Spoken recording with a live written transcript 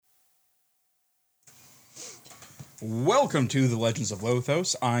Welcome to the Legends of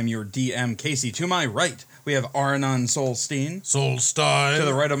Lothos. I'm your DM, Casey. To my right, we have Arnon Solstein. Solstein. To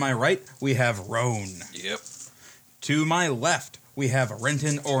the right of my right, we have Roan. Yep. To my left, we have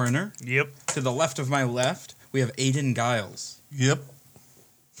Renton Oriner. Yep. To the left of my left, we have Aiden Giles. Yep.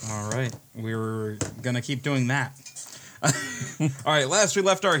 All right, we're going to keep doing that. All right, last we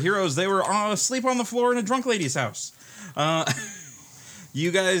left our heroes, they were asleep on the floor in a drunk lady's house.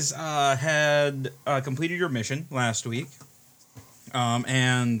 You guys had completed your mission last week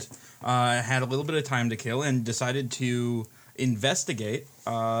and had a little bit of time to kill and decided to investigate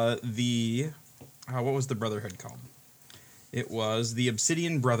what was the Brotherhood called? It was the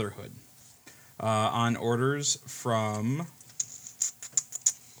Obsidian Brotherhood on orders from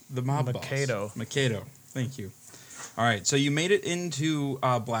the mob boss. Mikado. Thank you. All right, so you made it into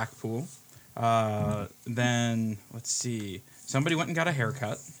Blackpool. Then, let's see. Somebody went and got a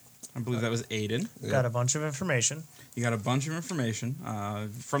haircut. I believe that was Aiden. Got a bunch of information. You got a bunch of information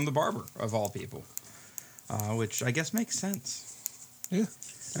from the barber, of all people, which I guess makes sense. Yeah.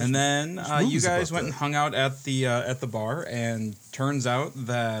 And then you guys went and hung out at the bar, and turns out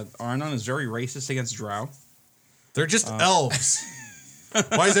that Arnon is very racist against Drow. They're just elves.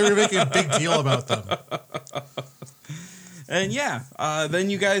 Why is everybody making a big deal about them? And yeah, then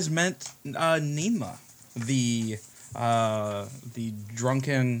you guys met Nima, the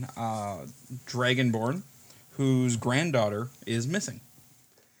drunken dragonborn whose granddaughter is missing.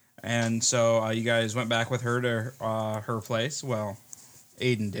 And so you guys went back with her to her place. Well,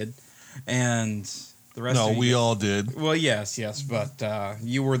 Aiden did, and the rest. No, we all did. Well, yes, but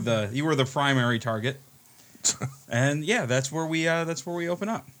you were the primary target. And yeah, that's where we open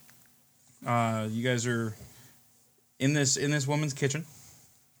up. You guys are in this woman's kitchen.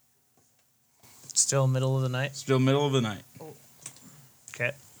 Still middle of the night? Still middle of the night.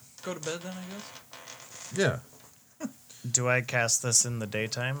 Okay. Go to bed then, I guess. Yeah. Do I cast this in the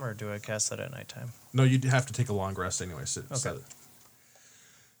daytime or do I cast it at nighttime? No, you'd have to take a long rest anyway. Okay.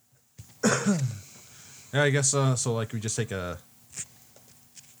 Yeah, I guess so. Like, we just take a.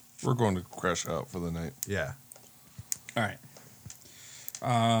 We're going to crash out for the night. Yeah. All right.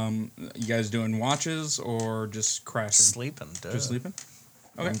 You guys doing watches or just crashing? Sleeping. Duh. Just sleeping.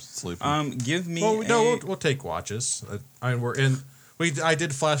 Okay. I'm sleeping. Give me. Well, no, we'll take watches. We're in. I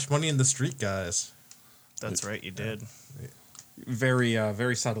did flash money in the street, guys. That's right, you did.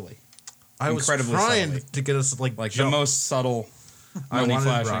 very subtly. I was Incredibly trying subtly. to get us like The most subtle I money wanted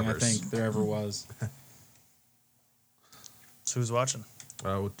flashing robbers. I think there ever was. So who's watching?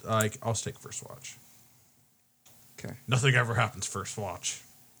 I'll take first watch. Okay. Nothing ever happens first watch.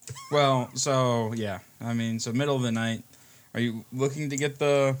 Well, so yeah, I mean, so middle of the night. Are you looking to get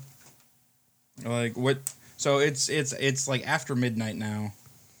the what? So it's like after midnight now.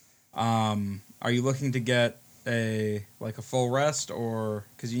 Are you looking to get a full rest or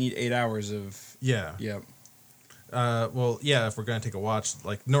because you need 8 hours of? Yeah. Yep. Well, yeah. If we're gonna take a watch,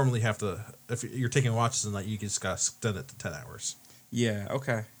 like normally if you're taking watches in the night, you just gotta extend it to 10 hours. Yeah.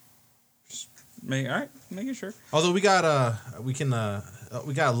 Okay. All right, making sure. Although we got a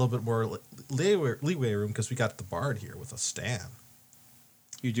little bit more leeway room because we got the bard here with a Stan.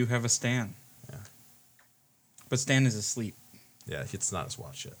 You do have a Stan. Yeah. But Stan is asleep. Yeah, it's not his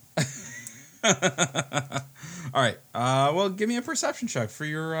watch yet. All right. Well, give me a perception check for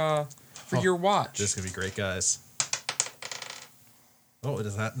your watch. This is gonna be great, guys. Oh, it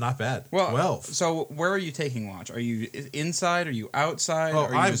is not bad. Well, 12. So where are you taking watch? Are you inside? Are you outside? Oh,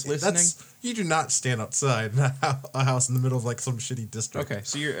 are you just listening? You do not stand outside in a house in the middle of like some shitty district. Okay,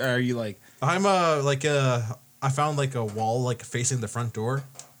 so are you like? I'm I found like a wall like facing the front door.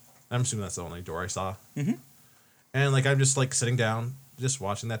 I'm assuming that's the only door I saw. Mm-hmm. And like I'm just like sitting down, just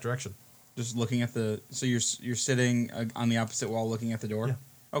watching that direction. Just looking at the. So you're sitting on the opposite wall, looking at the door. Yeah.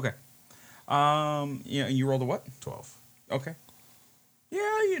 Okay. Yeah. You rolled a what? 12. Okay. Yeah.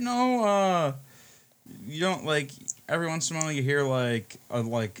 You don't like every once in a while you hear like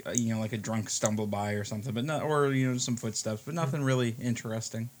a drunk stumble by or something, but not or some footsteps, but nothing really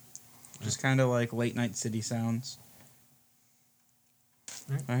interesting. Just kind of like late night city sounds.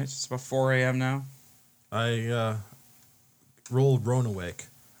 All right, so it's about 4 a.m. now. I rolled Roan awake.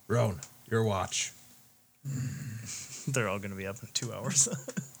 Roan, your watch. They're all going to be up in 2 hours.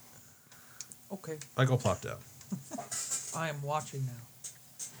 Okay. I go plop down. I am watching now.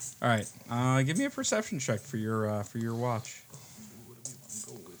 All right, give me a perception check for your watch. What do we want to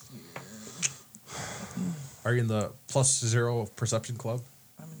go with here? Are you in the +0 perception club?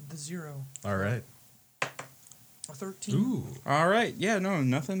 I'm in the 0. All right. A 13. Ooh. All right, yeah, no,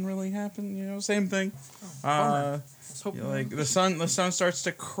 nothing really happened. Same thing. Let's hope Like the sun starts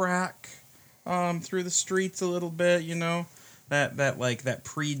to crack through the streets a little bit, you know, that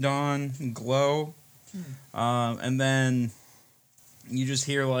pre-dawn glow. And then you just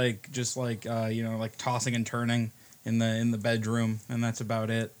hear you know, like tossing and turning in the bedroom, and that's about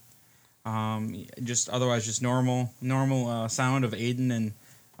it. Just normal sound of Aiden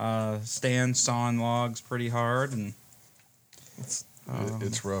and Stan sawing logs pretty hard, and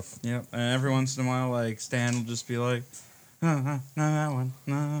It's rough. yep. And every once in a while, like Stan will just be like, "No, that one,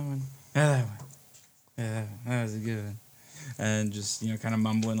 no, that one, yeah, that one, yeah, that was a good one," and just, you know, kind of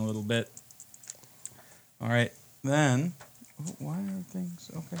mumbling a little bit. All right, then. Why are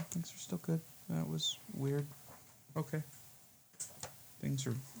things okay? Things are still good. That was weird. Okay. Things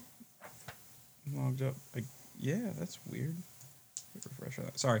are logged up. Yeah, that's weird. Refresh on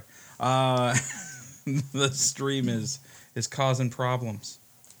that. Sorry. The stream is causing problems.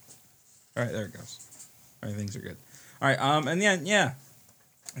 All right, there it goes. All right, things are good. All right, and yeah.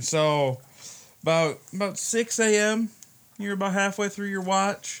 So about 6 a.m., you're about halfway through your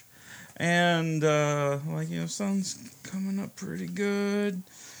watch, and sun's coming up pretty good.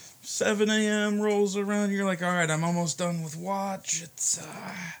 7 a.m. rolls around. You're like, all right, I'm almost done with watch.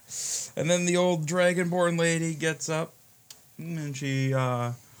 And then the old Dragonborn lady gets up, and she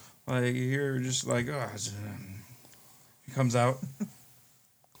you're just like, she comes out,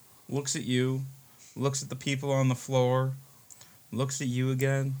 looks at you, looks at the people on the floor, looks at you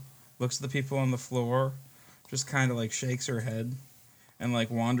again, looks at the people on the floor, just kind of like shakes her head, and like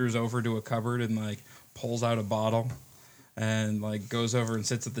wanders over to a cupboard and like pulls out a bottle, and like goes over and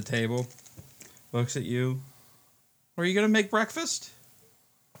sits at the table, looks at you. Are you gonna make breakfast?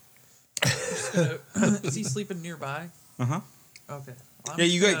 Is he sleeping nearby? Uh-huh. Okay. Well, Yeah,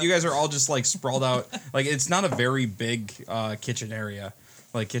 you guys are all just like sprawled out. Like, it's not a very big kitchen area,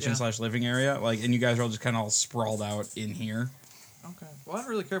 like kitchen / living area. Like, and you guys are all just kind of all sprawled out in here. Okay. Well, I don't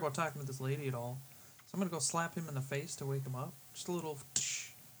really care about talking to this lady at all. So I'm gonna go slap him in the face to wake him up. Just a little.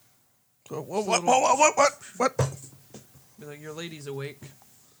 What? Be like, your lady's awake.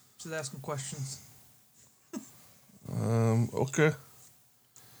 She's asking questions. Okay.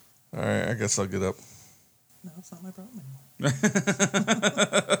 All right, I guess I'll get up. No, it's not my problem anymore.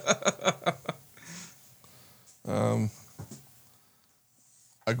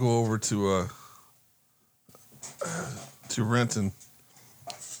 I go over to Renton.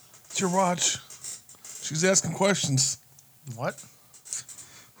 It's your watch. She's asking questions. What?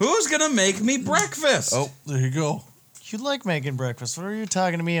 Who's gonna make me breakfast? Oh, there you go. You like making breakfast. What are you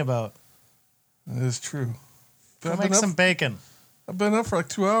talking to me about? That is true. Go make some bacon. I've been up for like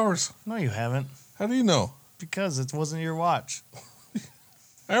 2 hours. No, you haven't. How do you know? Because it wasn't your watch.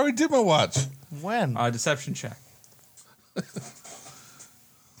 I already did my watch. When? Deception check.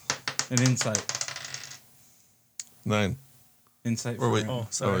 An insight. 9. Insight. Or wait. Oh,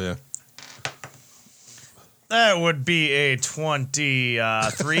 sorry. Oh, yeah. That would be a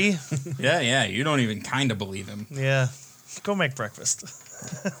 23. Yeah. You don't even kind of believe him. Yeah. Go make breakfast.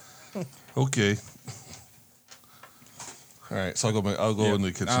 Okay. All right, so I'll go in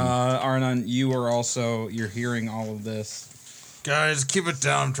the kitchen. Arnon, you're hearing all of this. Guys, keep it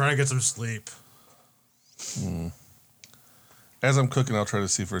down. I'm trying to get some sleep. As I'm cooking, I'll try to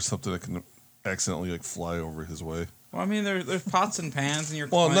see if there's something that can accidentally like fly over his way. Well, I mean, there's pots and pans, and you're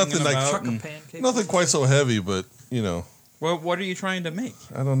nothing like about, Truck and, of pancakes. nothing quite so heavy, but you know, well, what are you trying to make?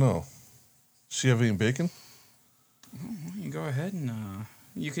 I don't know. Does she have any bacon? You go ahead and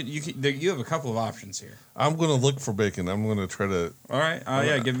you have a couple of options here. I'm gonna look for bacon. I'm gonna try to. All right.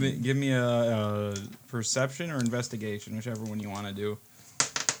 Give me a perception or investigation, whichever one you want to do.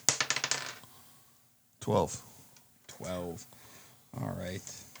 12. 12. All right.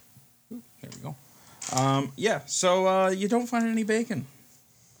 Oop, there we go. So you don't find any bacon.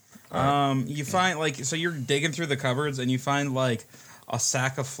 You find so you're digging through the cupboards and you find like a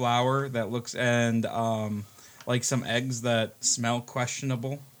sack of flour that looks and like some eggs that smell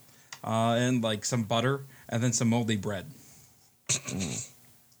questionable, and like some butter and then some moldy bread.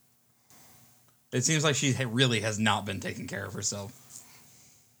 It seems like she really has not been taking care of herself.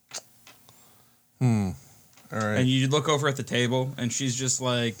 All right. And you look over at the table and she's just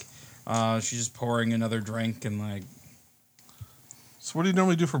like, she's just pouring another drink and like. So what do you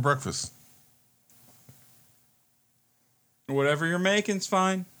normally do for breakfast? Whatever you're making's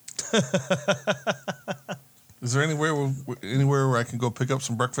fine. Is there anywhere where I can go pick up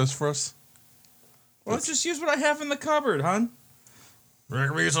some breakfast for us? Well, let's just use what I have in the cupboard, hon.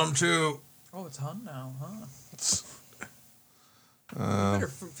 Bring me some too. Oh, it's Hun now, huh? We Um, better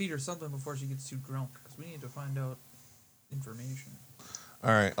feed her something before she gets too drunk, because we need to find out information.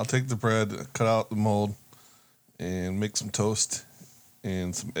 All right, I'll take the bread, cut out the mold, and make some toast,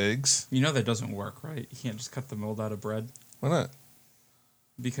 and some eggs. You know that doesn't work, right? You can't just cut the mold out of bread. Why not?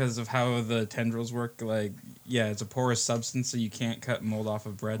 Because of how the tendrils work, like, yeah, it's a porous substance, so you can't cut mold off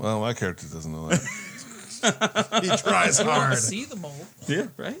of bread. Well, my character doesn't know that. He tries You don't hard. see the mold. Yeah,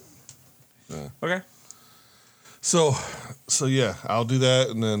 right? Yeah. Okay. So yeah, I'll do that,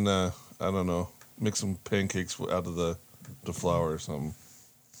 and then I don't know, make some pancakes out of the flour or something.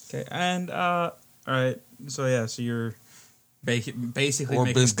 Okay, and, all right, so yeah, so you're basically Or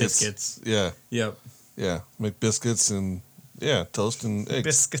making biscuits. biscuits. Yeah, Yep. yeah, make biscuits and toast and eggs.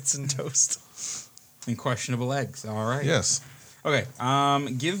 Biscuits and toast. And questionable eggs. All right. Yes. Okay.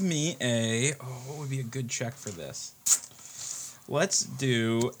 Give me a. Oh, what would be a good check for this? Let's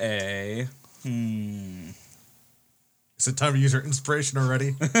do a. Is it time to use our inspiration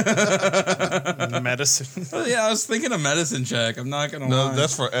already? Medicine. Oh, yeah, I was thinking a medicine check. I'm not gonna No, lie.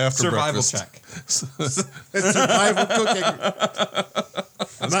 that's for after survival breakfast. check. It's survival cooking.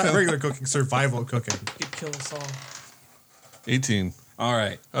 Not regular cooking, survival cooking. Could kill us all. 18. All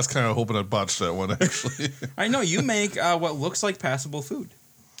right. I was kind of hoping I botched that one, actually. I know you make what looks like passable food.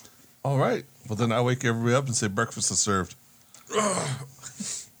 All right. Well, then I wake everybody up and say breakfast is served. All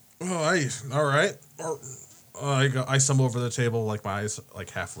right. I stumble over the table, like my eyes like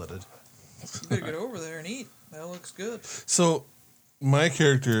half lidded. You better get over there and eat. That looks good. So, my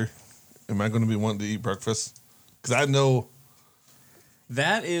character, am I going to be wanting to eat breakfast? Because I know,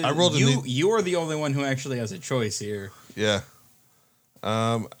 That is. I rolled a you. neat- You are the only one who actually has a choice here. yeah.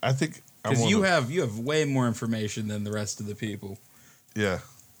 I think I Because want you have way more information than the rest of the people. Yeah.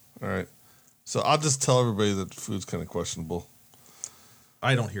 All right. So I'll just tell everybody that the food's kind of questionable.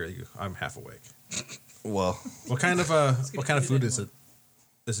 I don't hear you. I'm half awake. Well, What kind of food is it?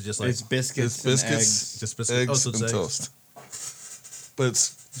 Is it just like It's biscuits. it's biscuits, And eggs. just biscuits? eggs, Oh, so it's and eggs. toast. But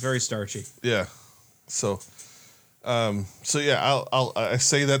It's very starchy. yeah. So yeah, I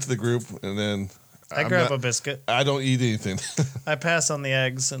say that to the group, and then I grab a biscuit. I don't eat anything. I pass on the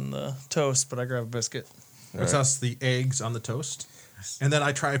eggs and the toast, but I grab a biscuit. I toss the eggs on the toast, and then I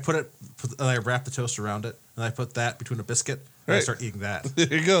I wrap the toast around it, and I put that between a biscuit, and I Right. start eating that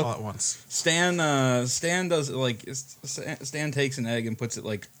There you go. all at once. Stan does like Stan takes an egg and puts it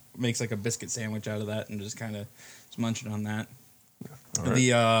like makes like a biscuit sandwich out of that and just kind of is munching on that. All right.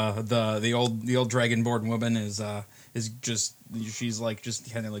 The old dragonborn woman is just she's like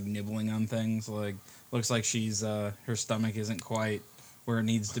just kind of like nibbling on things, like looks like she's her stomach isn't quite where it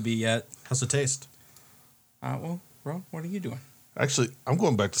needs to be yet. How's it taste? Well, Ron, what are you doing? Actually, I'm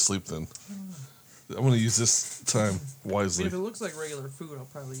going back to sleep then. I'm going to use this time I mean, wisely. if it looks like regular food, I'll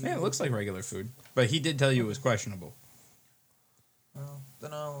probably eat Yeah, it looks like regular food, but he did tell you it was questionable. Well,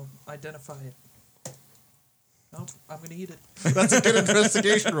 then I'll identify it. Nope, I'm going to eat it. That's a good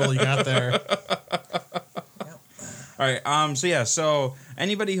investigation roll you got there. Yep. All right. So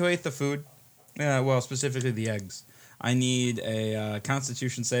anybody who ate the food, well, specifically the eggs, I need a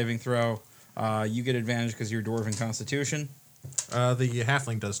Constitution saving throw. You get advantage because you're dwarven Constitution. The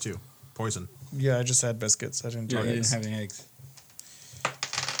halfling does too. Poison. Yeah, I just had biscuits. I didn't do Yeah, you eggs. didn't have any eggs.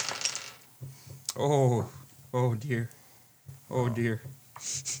 Oh dear. Oh dear.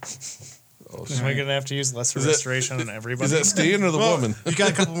 Oh, Am I gonna have to use lesser Is that- restoration on everybody? Is that Stan or the woman? You got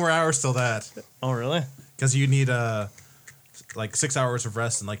a couple more hours till that, Oh, really? because you need like 6 hours of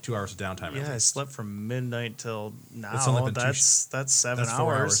rest and like 2 hours of downtime. Yeah, I slept from midnight till now. It's only been That's 7 That's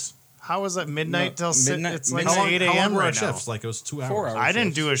 4 hours. hours. How is that midnight No, till six? midnight- It's like midnight- How long, 8 how long a.m. were our right now. shifts? Like it was 2 hours. 4 hours. I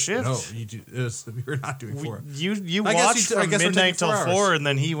didn't do a shift. No, you do. You're not doing 4. You I guess watched you- I from guess we're midnight taking till 4 4, hours. and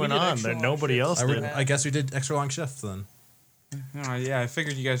then he went did on. extra Then long nobody shifts. else I, did. I guess we did extra long shifts then. Oh, yeah, I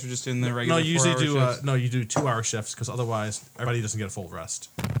figured you guys were just doing the No, regular. you usually 4 do. hour shifts. No, you do 2 hour shifts because otherwise everybody doesn't get a full rest.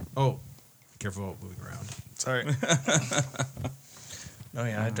 Oh, careful about moving around. Sorry. No,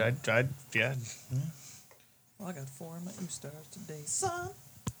 yeah, yeah. Well, I got 4 in my new stars today, son.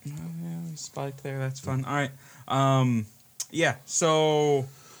 Oh, yeah, we spiked there. That's fun. All right. Yeah. So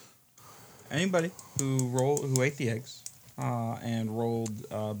anybody who ate the eggs and rolled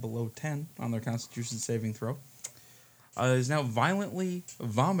below 10 on their Constitution saving throw is now violently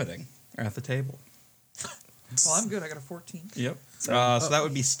vomiting at the table. Well, I'm good. I got a 14. Yep. So that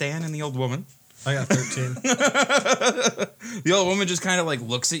would be Stan and the old woman. I got 13. The old woman just kind of like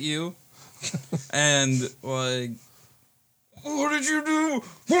looks at you and like, what did you do?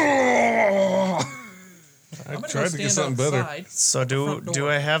 I'm gonna tried go to get stand something better. outside. So front do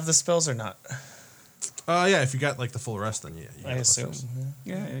door. I have the spells or not? Yeah, if you got like the full rest, then yeah. You I got assume. less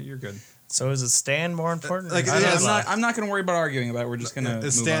Yeah, you're good. So is it stand more important? like, Or yeah, is it I'm it's not going to worry about arguing about it. We're just going to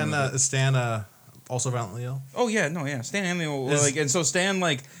Is move Stan on with it. is Stan also violently ill? Oh yeah, no, yeah. Stan, and so Stan,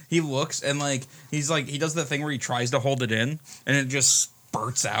 like, he looks and like he does the thing where he tries to hold it in and it just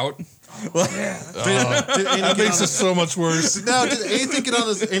spurts out. That makes it so much worse. Now, did anything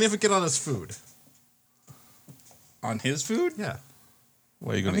get on his food? On his food? Yeah.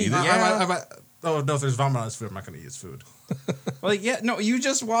 Why are you gonna I mean, eat it? yeah. Oh no! If there's vomit on his food, I'm not going to eat his food. Like, yeah, no, you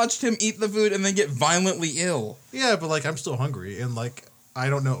just watched him eat the food and then get violently ill. Yeah, but like I'm still hungry, and like I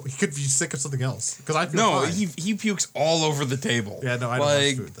don't know. He could be sick of something else because I feel No, fine. he pukes all over the table. Yeah, no, I don't like,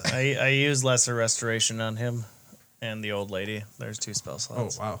 have food. Then. I use lesser restoration on him and the old lady. There's 2 spell Oh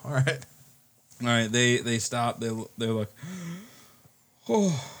slots. wow! All right. All right, they stop. They're like,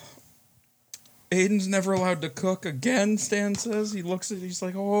 oh, Aiden's never allowed to cook again. Stan says. He looks at. He's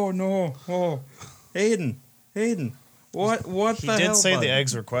like, oh no, oh, Aiden, what He the hell? did say bud? the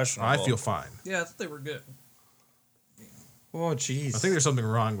eggs were questionable. I feel fine. Yeah, I thought they were good. Oh jeez. I think there's something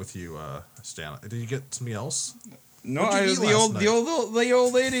wrong with you, Stan. Did you get something else? No, What'd you eat the last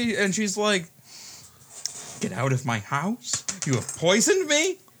old lady, and she's like, get out of my house! You have poisoned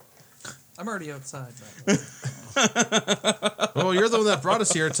me. I'm already outside. By the way. Well, you're the one that brought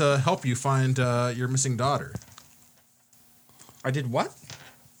us here to help you find your missing daughter. I did what?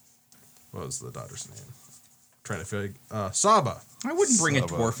 What was the daughter's name? Trying to figure. Saba. I wouldn't bring a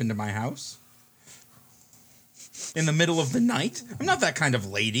Saba. dwarf into my house in the middle of the night. I'm not that kind of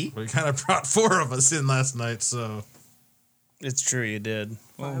lady. We kind of brought 4 of us in last night, so. It's true, you did.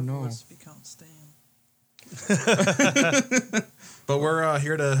 Oh, 5 no. of us if you count Stan. But we're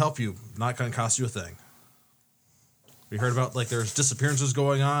here to help you. Not going to cost you a thing. We heard about like there's disappearances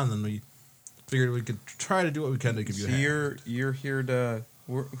going on, and we figured we could try to do what we can to give you So a hand. you're here to.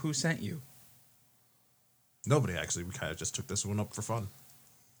 Who sent you? Nobody actually. We kind of just took this one up for fun.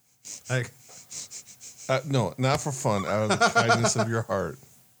 Like, No, not for fun. Out of the kindness of your heart.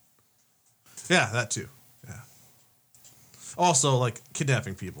 yeah, that too. Yeah. Also, like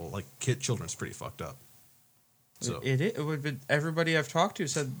kidnapping people, like children's pretty fucked up. So It would be, everybody I've talked to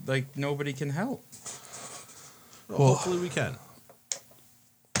said like nobody can help. well, hopefully we can.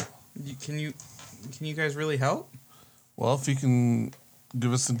 Can you guys really help? Well, if you can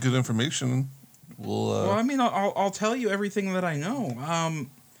give us some good information, we'll. Well, I mean, I'll tell you everything that I know.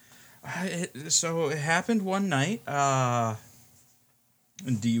 So it happened one night.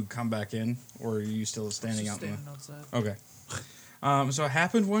 Do you come back in, or are you still standing Just out? standing outside. Okay. So it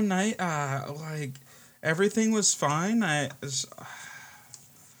happened one night. Like everything was fine.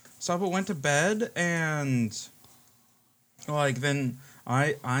 Saba went to bed, and like then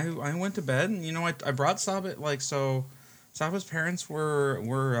I went to bed, and I brought Saba like so. Saba's parents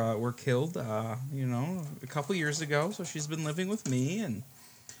were killed, a couple years ago. So she's been living with me, and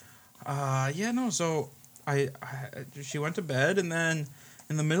So she went to bed, and then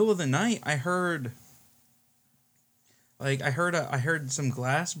in the middle of the night, I heard some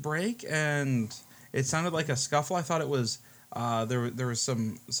glass break, and it sounded like a scuffle. I thought it was there was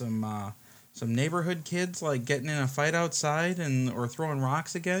some neighborhood kids like getting in a fight outside or throwing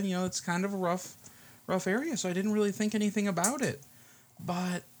rocks again. It's kind of a rough area, so I didn't really think anything about it.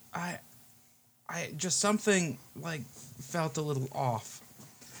 But I just something like felt a little off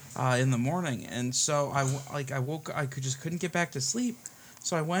in the morning, and so I woke. I couldn't get back to sleep,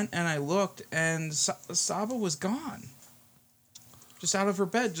 so I went and I looked, and Saba was gone, just out of her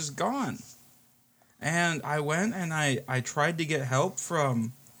bed, just gone. And I went and I tried to get help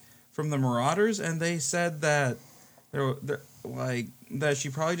from the Marauders, and they said that that she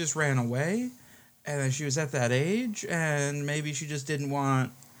probably just ran away, and that she was at that age, and maybe she just didn't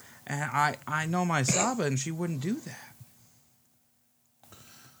want. And I know my Saba, and she wouldn't do that.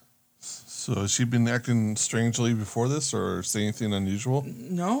 So has she been acting strangely before this, or say anything unusual?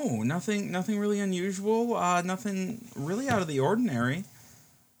 No, nothing really unusual. Nothing really out of the ordinary.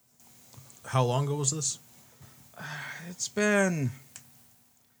 How long ago was this? It's been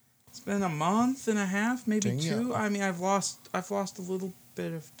a month and a half, maybe Dang, yeah. 2. I mean, I've lost a little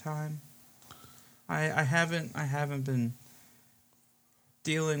bit of time. I haven't been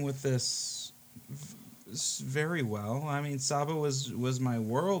dealing with this very well. I mean, Saba was my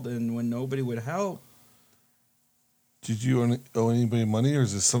world, and when nobody would help. Did you owe anybody money, or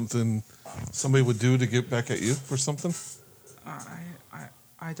is this something somebody would do to get back at you for something?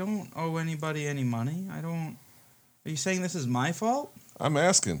 I don't owe anybody any money. I don't. Are you saying this is my fault? I'm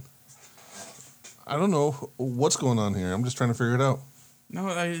asking. I don't know what's going on here. I'm just trying to figure it out.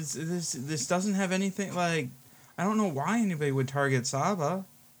 No, this doesn't have anything like. I don't know why anybody would target Saba.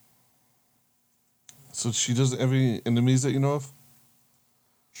 So she doesn't have any enemies that you know of?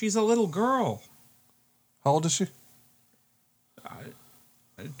 She's a little girl. How old is she?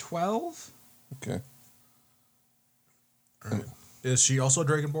 12? Okay. All right. Is she also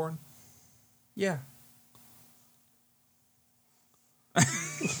Dragonborn? Yeah.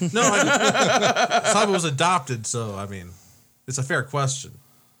 No, I thought it was adopted, so, I mean, it's a fair question.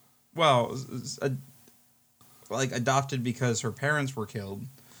 Well, like adopted because her parents were killed.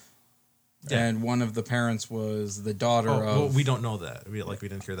 Yeah. And one of the parents was the daughter Oh, of... well, we don't know that. We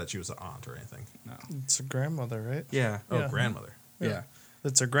didn't hear that she was an aunt or anything. No. It's a grandmother, right? Yeah. Oh, Yeah. grandmother. Yeah.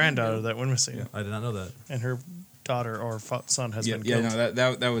 It's her granddaughter that went missing. Yeah. I did not know that. And her daughter or son has Yeah, been yeah, killed.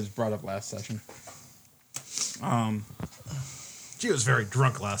 no, that was brought up last session. She was very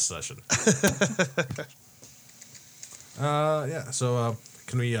drunk last session. Yeah, so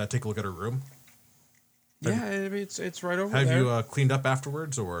can we take a look at her room? Yeah, I mean, it's right over Have there. you cleaned up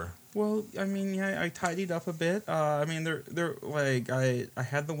afterwards, or? Well, I mean, yeah, I tidied up a bit. I mean, they're like I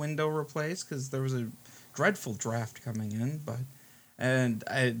had the window replaced because there was a dreadful draft coming in, and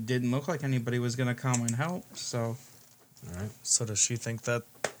it didn't look like anybody was gonna come and help. So All right. So does she think that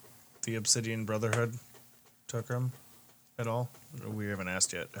the Obsidian Brotherhood took him at all? We haven't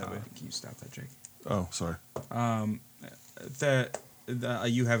asked yet, have we? can you stop that, Jake? Oh, sorry. That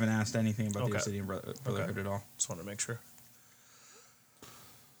you haven't asked anything about the Okay. Obsidian Brotherhood at all. Just want to make sure.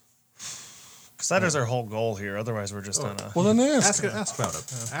 Because that is our whole goal here. Otherwise, we're just on a... Well, then Ask ask. about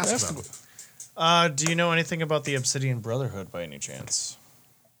it. Ask about it. do you know anything about the Obsidian Brotherhood by any chance?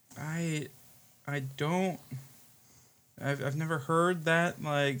 I don't. I've never heard that.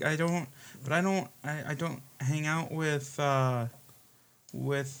 Like I don't hang out with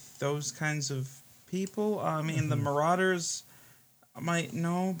those kinds of people. I mean, the Marauders might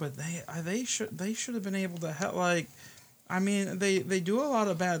know, but they should have been able to help. Like, I mean, they do a lot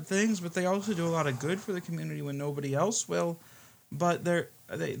of bad things, but they also do a lot of good for the community when nobody else will. But they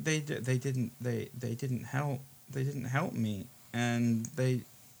didn't help. They didn't help me, and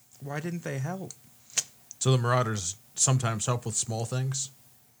why didn't they help? So the Marauders sometimes help with small things?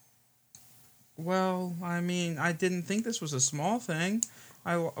 Well, I mean, I didn't think this was a small thing.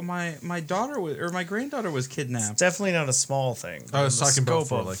 My daughter my granddaughter was It's kidnapped. definitely not a small thing. I was In the talking about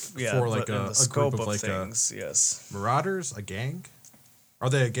scope for, like, of- yeah, for, like, but in a the scope group of, of like, things, yes. Marauders? A gang? Are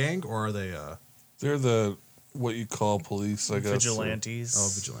they a gang, or are they They're what you call police, I guess.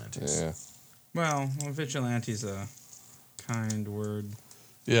 Vigilantes. vigilantes? Yeah. Well, vigilante's a kind word.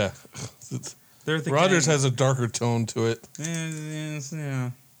 Yeah. They're the Rogers gang. has a darker tone to it. Yeah.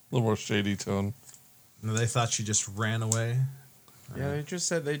 A little more shady tone. And they thought she just ran away? Yeah, they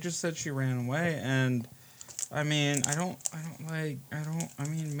just said she ran away, and I mean, I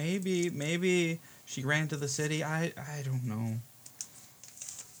mean, maybe she ran to the city. I don't know.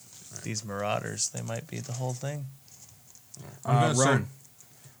 These Marauders, they might be the whole thing. I'm gonna start- Roan,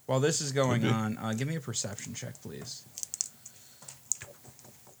 while this is going Okay. on, give me a perception check, please.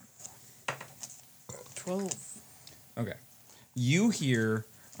 12. Okay. You hear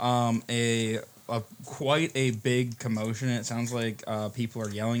quite a big commotion. It sounds like people are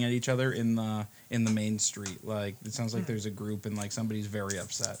yelling at each other in the main street. Like it sounds like there's a group and like somebody's very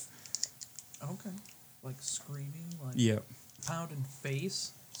upset. Okay. Like screaming, like Yep. pounding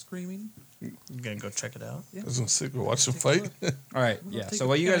face, screaming. You gonna go check it out? I was going to say, go watch them Take a fight. look. All right. We'll Yeah. take So a-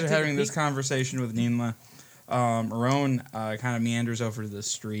 while you can I guys are take a having this peek? conversation with Ninla, Roan kind of meanders over to the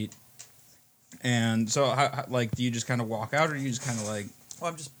street. And so, like, do you just kind of walk out, or do you just kind of like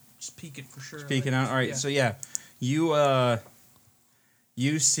Well, I'm just peeking for sure. peeking out? All right. Yeah. So yeah, you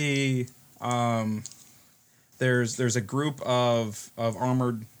see there's a group of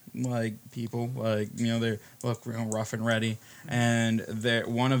armored like people, like, you know, they look real rough and ready, and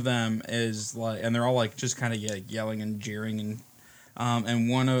one of them is like, and they're all like just kind of like yelling and jeering, and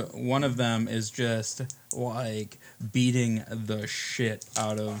one of them is just like beating the shit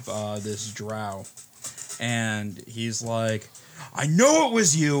out of this drow, and he's like, I know it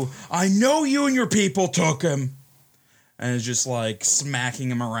was you. I know you and your people took him. And is just like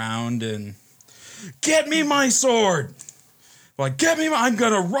smacking him around and get me my sword. Like, get me I'm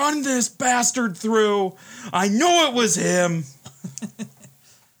going to run this bastard through. I know it was him.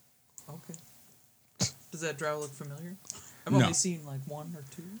 Okay. Does that drow look familiar? I've No. only seen like one or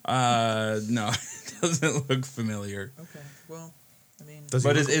two. No, it doesn't look familiar. Okay. Well, I mean, Does he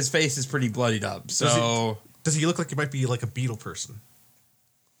But look- his face is pretty bloodied up. So, Does he look like he might be like a beetle person?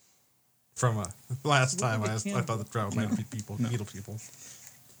 From last time, I thought the drow might be beetle people.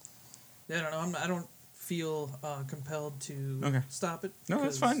 yeah, I don't know. I don't feel compelled to Okay. stop it. No,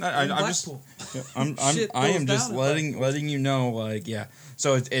 that's 'cause fine. in I'm just Blackpool. Shit I am goes just down at letting you know, like, yeah.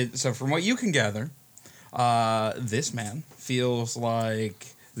 So so from what you can gather, this man feels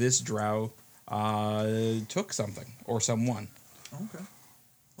like this drow took something or someone. Okay.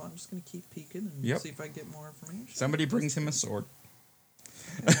 Well, I'm just gonna keep peeking and Yep. see if I get more information. Somebody brings him a sword.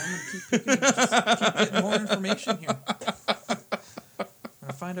 And I'm gonna keep peeking and just keep getting more information here. I'm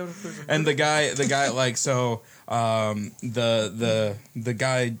gonna find out if there's a And the murder. guy, like, so, the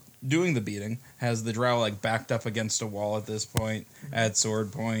guy doing the beating has the drow like backed up against a wall at this point, at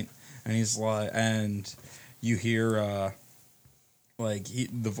sword point, and he's like, and you hear, like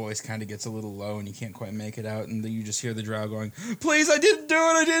the voice kind of gets a little low and you can't quite make it out, and then you just hear the drow going, "Please, I didn't do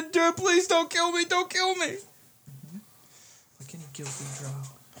it, please don't kill me, don't kill me." Like any guilty drow.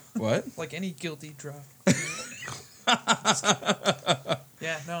 What? Like any guilty drow.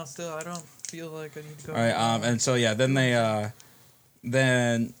 Yeah, no, still, I don't feel like I need to go. All right, and so yeah, then they,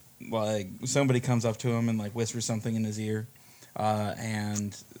 then like somebody comes up to him and like whispers something in his ear,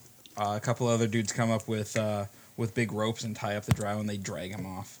 and a couple other dudes come up with big ropes and tie up the drow and they drag him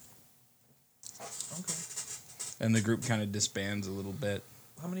off, Okay. and the group kind of disbands a little bit.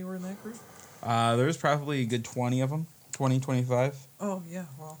 How many were in that group? There's probably a good 20 of them, 20, 25. Oh, yeah,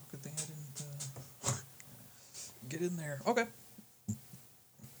 well, good thing I didn't get in there. Okay.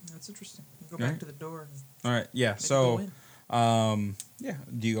 That's interesting. Go back Alright. to the door and All right, yeah. maybe go So, in. yeah.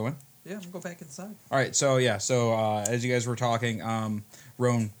 Do you go in? Yeah, I'm gonna go back inside. All right. So yeah. So as you guys were talking,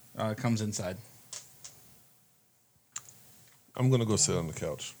 Roan comes inside. I'm gonna go sit on the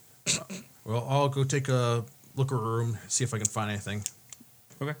couch. Well, I'll go take a look around the room, see if I can find anything.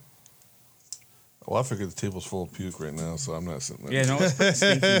 Okay. Well, I figured the table's full of puke right now, so I'm not sitting there. Yeah. No, it's pretty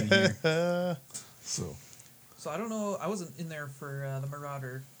stinky in here. So So I don't know. I wasn't in there for the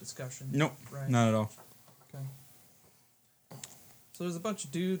Marauder discussion. Nope. Right. Not at all. Okay. So there's a bunch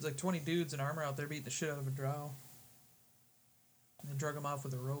of dudes, like 20 dudes in armor out there beating the shit out of a drow. And they drug him off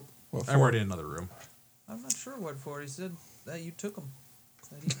with a rope. what I'm for? already in another room. I'm not sure what for. He said that you took him.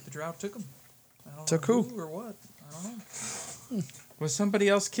 That the drow took him. I don't Took know who? or what. I don't know. Was somebody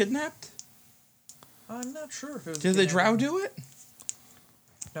else kidnapped? I'm not sure if it was. Did the drow kidnapping. do it?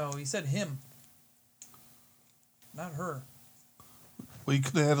 No, he said him. Not her. Well, you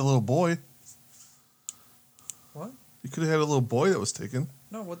could have had a little boy. What? You could have had a little boy that was taken.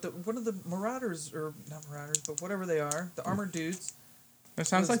 No, one of the Marauders, or not Marauders, but whatever they are, the armored dudes. That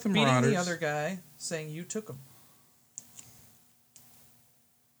sounds was like the beating Marauders. the other guy, saying you took him.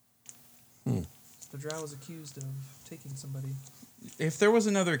 The drow was accused of taking somebody. If there was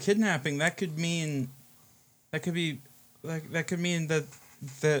another kidnapping, that could mean that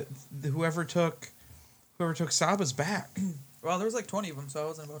whoever took Saba's back. Well, there was like 20 of them, so I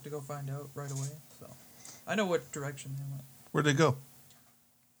wasn't about to go find out right away. So I know what direction they went. Where'd they go?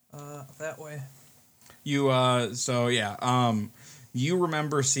 That way. You so yeah, you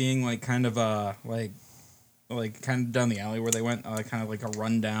remember seeing like kind of like kind of down the alley where they went, kind of like a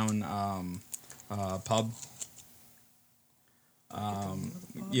rundown pub.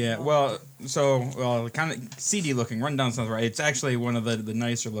 Yeah, well, kind of seedy looking. Rundown sounds right. It's actually one of the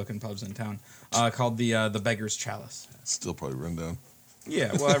nicer looking pubs in town, called the Beggar's Chalice. Still probably run down.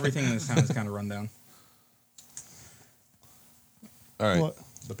 Yeah, well, everything in this town is kind of run down. All right. What?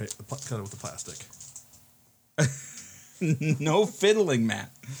 Cut it with the plastic. No fiddling,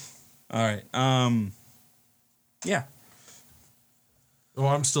 Matt. All right. Yeah. Oh,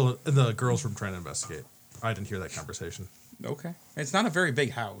 I'm still in the girls' room trying to investigate. I didn't hear that conversation. Okay. It's not a very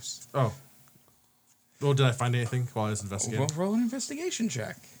big house. Oh. Well, did I find anything while I was investigating? Well, roll an investigation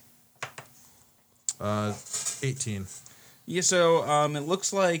check. 18. Yeah, so it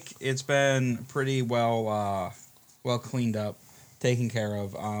looks like it's been pretty well cleaned up, taken care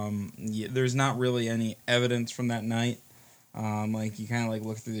of. There's not really any evidence from that night. Like you kind of like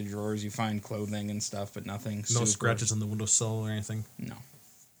look through the drawers, you find clothing and stuff, but nothing. No super- scratches on the windowsill or anything? No.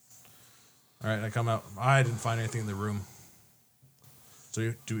 All right, I come out. I didn't find anything in the room.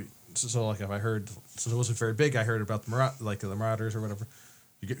 So so like if I heard, since it wasn't very big, I heard about the Marauders or whatever.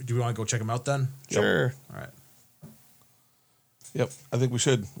 Do we want to go check them out then? Sure. All right. Yep. I think we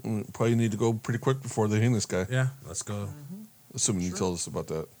should. We probably need to go pretty quick before they hang this guy. Yeah, let's go. Assuming you told us about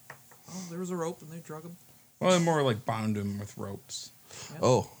that. Oh, there was a rope and they drug him. Well, they more like bound him with ropes. Yeah.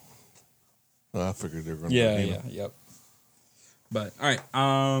 Oh. I figured they were going to. Yep. But all right,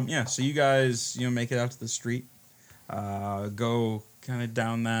 yeah. So you guys, make it out to the street, go kind of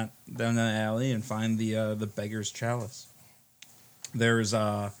down that alley and find the Beggar's Chalice. There's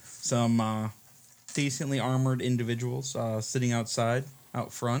some decently armored individuals sitting outside,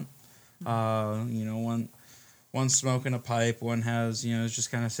 out front. One smoking a pipe, one has is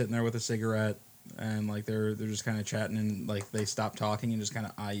just kind of sitting there with a cigarette, and like they're just kind of chatting, and like they stop talking and just kind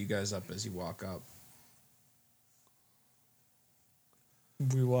of eye you guys up as you walk up.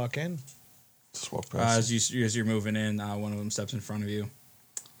 We walk in. Just walk past. As you're moving in, one of them steps in front of you.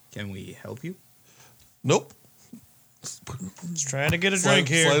 Can we help you? Nope. Just trying to get a drink Slide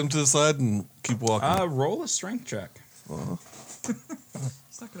here. him to the side and keep walking. Roll a strength check.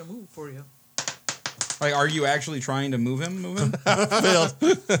 It's not gonna move for you. Like, are you actually trying to move him? Failed.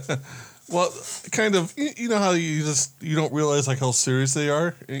 Well, kind of. You know how you don't realize like how serious they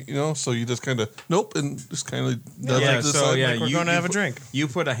are. So you just kind of nope and just kind of We're gonna have a drink. You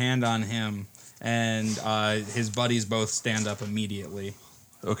put a hand on him, and his buddies both stand up immediately.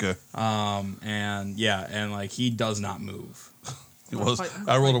 Okay. And like he does not move. It was.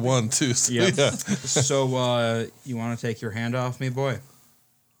 I rolled a 1 too. So, Yep. yeah. So you want to take your hand off me, boy?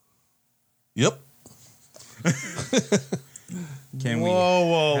 Yep. Can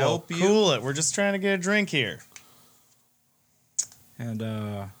Whoa, help you? cool it. We're just trying to get a drink here. And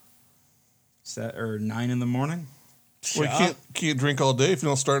set or 9 in the morning. Well, you can't drink all day if you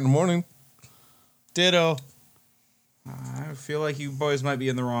don't start in the morning. Ditto. I feel like you boys might be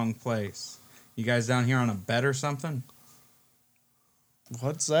in the wrong place. You guys down here on a bet or something?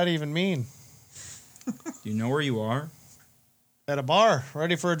 What's that even mean? Do you know where you are? At a bar,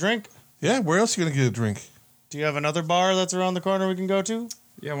 ready for a drink? Yeah. Where else are you gonna get a drink? Do you have another bar that's around the corner we can go to?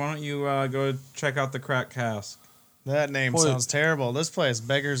 Yeah, why don't you go check out the crack cask? That name Boy. sounds terrible. This place,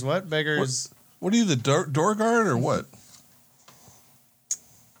 beggars what? Beggars. What are you, the door guard or what?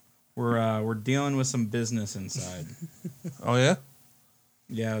 We're dealing with some business inside. Oh yeah.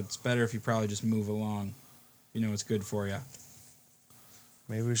 Yeah, it's better if you probably just move along. You know it's good for you.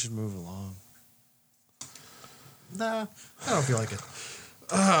 Maybe we should move along. Nah, I don't feel like it.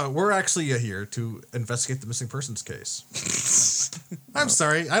 We're actually here to investigate the missing persons case. I'm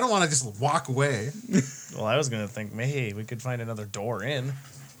sorry. I don't want to just walk away. Well, I was gonna think, hey, we could find another door in.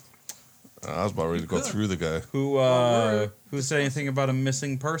 I was about ready to go through the guy. Who said anything about a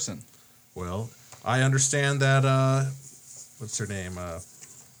missing person? Well, I understand that, what's her name?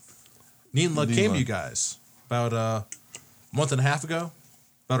 Neenla came to you guys about a month and a half ago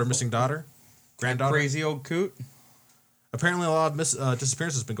about her missing daughter, granddaughter. Crazy old coot. Apparently, a lot of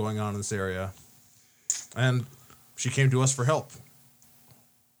disappearances has been going on in this area, and she came to us for help.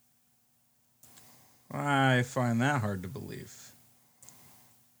 I find that hard to believe.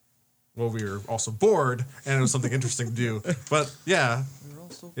 Well, we were also bored, and it was something interesting to do. But yeah, We're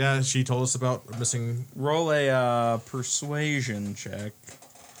also she told us about a missing. Roll a persuasion check.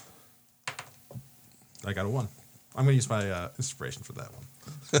 I got a 1. I'm gonna use my inspiration for that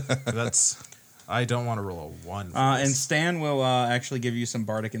one. I don't want to roll a 1. And Stan will actually give you some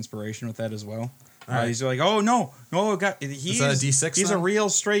bardic inspiration with that as well. Alright. He's like, oh no, he's that a D6 He's a then? real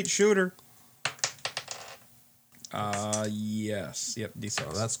straight shooter. Yes, yep, D6. So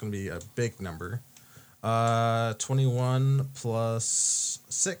that's going to be a big number. 21 plus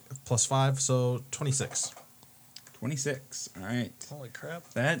 5, so 26. 26. All right. Holy crap!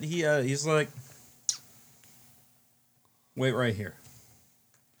 That he's like, wait right here.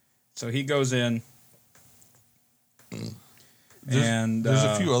 So he goes in, and There's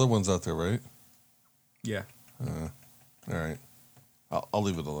a few other ones out there, right? Yeah. All right. I'll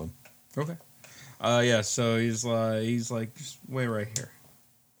leave it alone. Okay. Yeah. So he's like, just wait right here.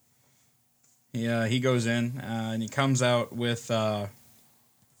 Yeah. He goes in and he comes out with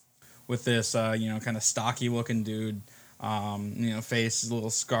this kind of stocky looking dude. Face is a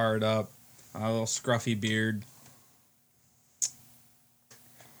little scarred up, a little scruffy beard.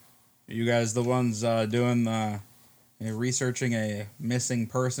 You guys the ones doing researching a missing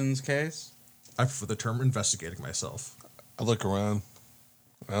persons case? I prefer the term investigating myself. I look around.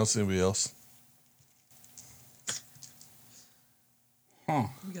 I don't see anybody else. Huh.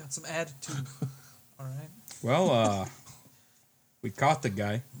 you got some attitude. All right. Well, we caught the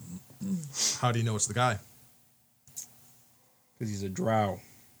guy How do you know it's the guy? because he's a drow.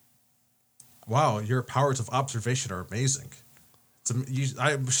 Wow, your powers of observation are amazing.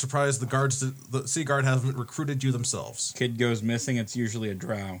 I'm surprised the Sea Guard haven't recruited you themselves. Kid goes missing, it's usually a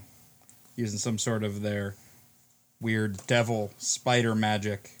drow using some sort of their weird devil spider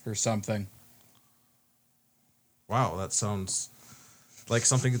magic or something. Wow, that sounds like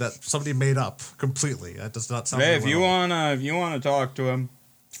something that somebody made up completely. That does not sound. Hey, very well. if you wanna talk to him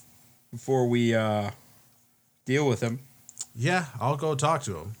before we deal with him, Yeah, I'll go talk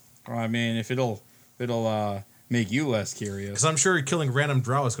to him. I mean, if it'll make you less curious. Because I'm sure killing random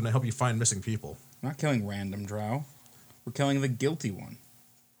drow is going to help you find missing people We're not killing random drow. We're killing the guilty one.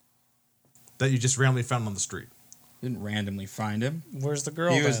 that you just randomly found on the street. Didn't randomly find him. Where's the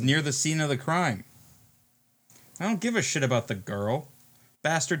girl? He was then? near the scene of the crime. I don't give a shit about the girl.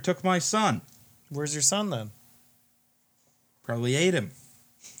 Bastard took my son. Where's your son then? Probably ate him.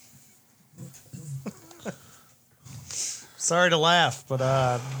 Sorry to laugh,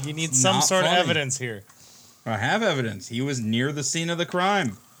 but you need some Not sort funny. of evidence here. I have evidence. He was near the scene of the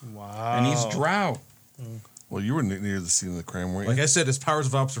crime, Wow. and he's drow. Well, you were near the scene of the crime, weren't Like you? I said, his powers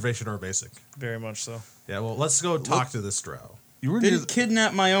of observation are basic. Very much so. Yeah, well, let's go talk to this drow. You were near. Didn't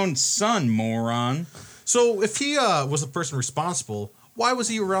kidnap my own son, moron. So, if he was the person responsible, why was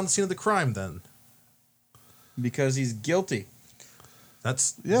he around the scene of the crime then? Because he's guilty.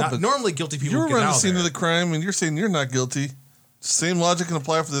 That's but normally guilty people. You were get around the out scene there. of the crime, and you're saying you're not guilty. Same logic can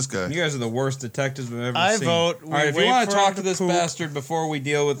apply for this guy. You guys are the worst detectives we've ever I seen. vote All right, if you we want wait to for talk him to to this poop. bastard before we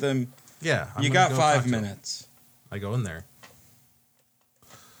deal with him, Yeah, I'm you gonna got go talk 5 to him. minutes. I go in there.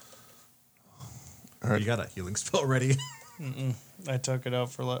 All right. You got a healing spell ready. I took it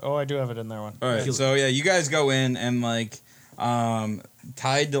out for. I do have it in there one. All right, so yeah, you guys go in and like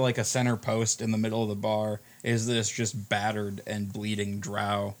tied to like a center post in the middle of the bar is this just battered and bleeding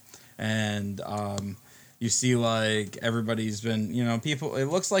drow, and you see like everybody's been people. It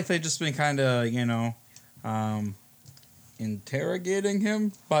looks like they've just been kind of interrogating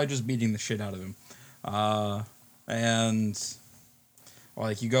him by just beating the shit out of him, and.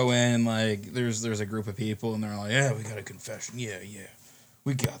 Like you go in, like there's a group of people, and they're like, "Yeah, we got a confession. Yeah,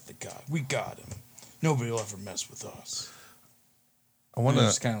 we got the guy. We got him. Nobody will ever mess with us." I And want they're to.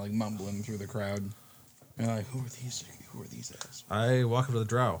 just kind of like mumbling through the crowd. And they're like, "Who are these? Who are these assholes?" I walk up to the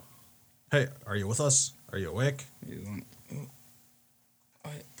drow. Hey, are you with us? Are you awake? He's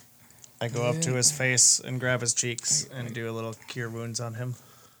like, I go up to his face and grab his cheeks and do a little cure wounds on him.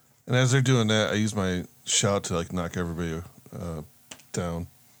 And as they're doing that, I use my shout to like knock everybody down.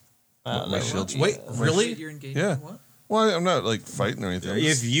 My shield's. Wait, really? You're engaged Yeah. in what? Well, I'm not like fighting or anything.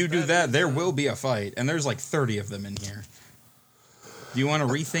 If you do that, there will be a fight, and there's like 30 of them in here. Do you want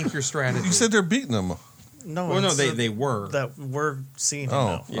to rethink your strategy? You said they're beating him. No, well, no, it's they were. that we're seeing him Oh,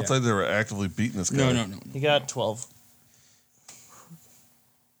 now. Yeah. I thought they were actively beating this guy. No. He got 12.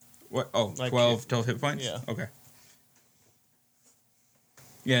 What? Oh, Like 12 hit points? yeah. Okay.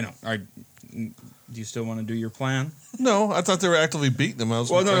 Yeah, no. All right. Do you still want to do your plan? No, I thought they were actively beating him. I was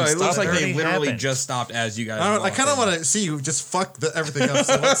Well, no, trying to it looks stop like it. they already literally happened. just stopped as you guys. I walked kind of in. want to see you just fuck everything up.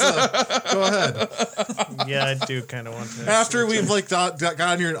 So let's go ahead. Yeah, I do kind of want to. After we've like got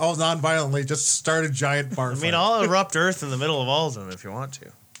on here and all non-violently just started giant bar. I mean, I'll erupt Earth in the middle of all of them if you want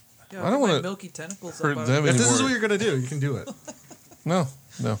to. Yeah, I don't want wanna to milky tentacles hurt up them if this is anymore. what you're gonna do, you can do it. No.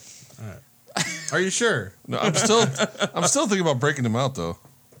 Are you sure? No, I'm still thinking about breaking him out though.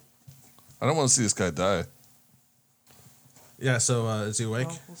 I don't want to see this guy die. Yeah. So is he awake?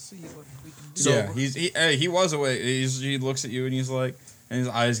 Well, we'll see what we can do. Yeah, he was awake. He looks at you and he's like, and his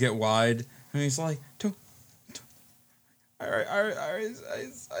eyes get wide, and he's like, I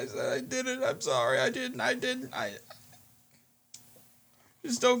said I did it. I'm sorry. I didn't.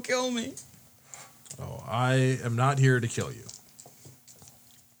 Just don't kill me. Oh, I am not here to kill you.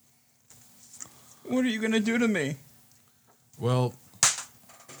 What are you gonna do to me? Well,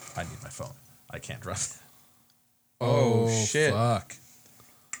 I need my phone. I can't drive. Oh, shit. Fuck.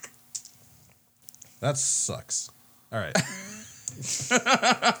 That sucks. All right.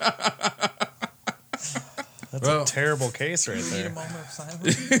 That's Well- a terrible case right We need a there. moment of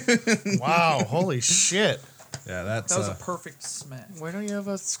silence. Wow, holy shit. Yeah, that's That was a perfect smack. Why don't you have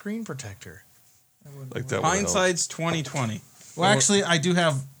a screen protector? I wouldn't Like know. that would help. Hindsight's 2020. well, actually, I do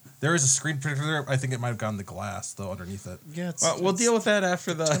have. There is a screen protector there. I think it might have gotten the glass though underneath it. Yeah, it's, Well, we'll deal with that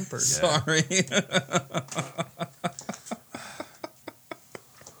after the. tempered. Sorry.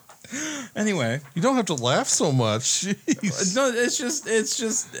 Anyway, You don't have to laugh so much. Jeez. no, it's just.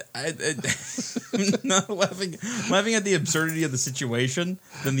 I'm not laughing at the absurdity of the situation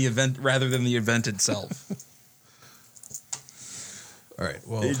than the event, rather than the event itself. All right.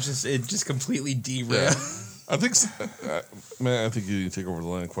 Well, It just completely derailed. Yeah. I think, man, I think you need to take over the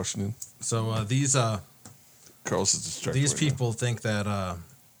line of questioning. so Carlos is distracted. these right now. people think that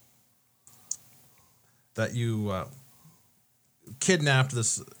that you kidnapped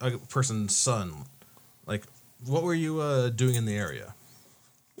this person's son. Like, what were you doing in the area?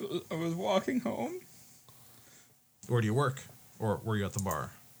 I was walking home. Where do you work, or were you at the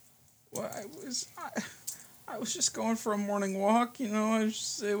bar? Well, I was just going for a morning walk. You know,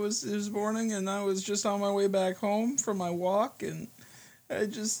 it was morning, and I was just on my way back home from my walk, and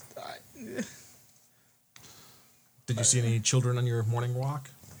Did you see any children on your morning walk?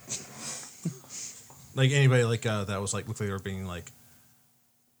 Like anybody like that was like looked like they were being like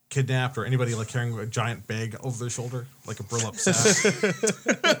kidnapped, or anybody like carrying a giant bag over their shoulder, like a burlap sack.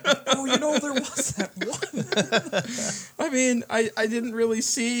 Oh, there was that one. I mean, I didn't really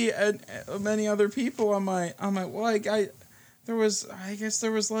see many other people on my there was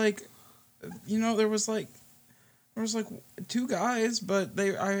like There was like two guys, but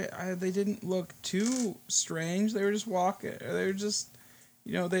they didn't look too strange. They were just walking. They were just,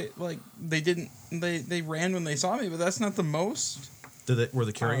 they ran when they saw me, but that's not the most. Were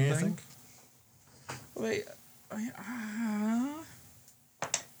they carrying Odd anything? They, I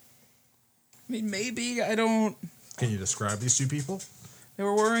mean, maybe I don't. Can you describe these two people? They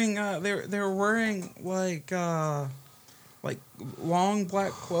were wearing they were wearing like long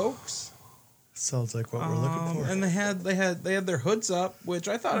black cloaks. Sounds like what we're looking for. And they had their hoods up, which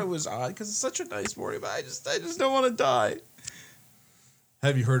I thought it was odd because it's such a nice morning, but I just don't want to die.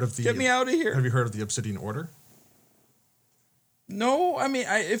 Have you heard of the? Get me out of here. Have you heard of the Obsidian Order? No, I mean,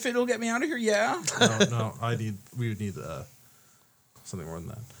 if it'll get me out of here, yeah. No. We would need something more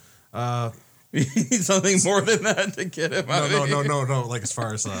than that. We need something more than that to get him out of here. No. Like as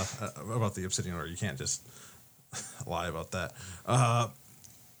far as about the Obsidian Order, you can't just lie about that.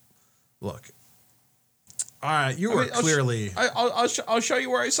 Look. All right, you were clearly. I'll show you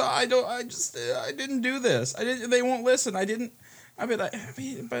where I saw. I didn't do this. I didn't. They won't listen. I didn't. I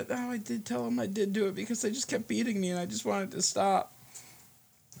did tell them I did do it because they just kept beating me, and I just wanted to stop.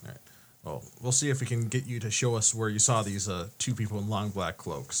 All right. Well, we'll see if we can get you to show us where you saw these two people in long black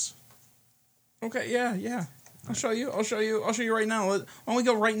cloaks. Okay. Yeah. I'll show you right now. Why don't we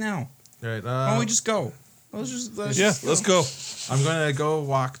go right now? All right. Why don't we just go? Let's go. I'm gonna go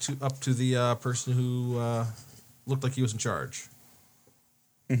walk up to the person who looked like he was in charge.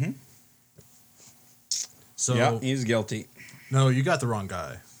 Mm-hmm. So yeah, he's guilty. No, you got the wrong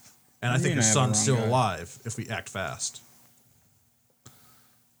guy, and I think your son's still alive if we act fast.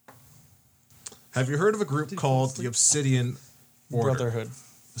 Have you heard of a group called the Obsidian Order? Brotherhood.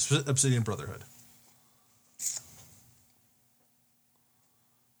 Obsidian Brotherhood.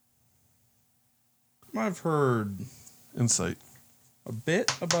 I've heard Insight. a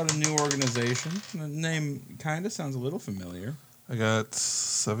bit about a new organization. The name kind of sounds a little familiar. I got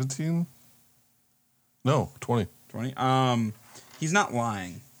 17. No, 20. 20. He's not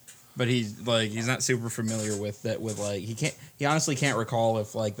lying, but he's not super familiar with that. He honestly can't recall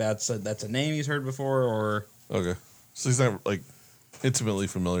if that's a name he's heard before or. Okay, so he's not intimately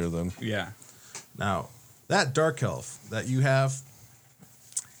familiar then. Yeah. Now that dark elf that you have.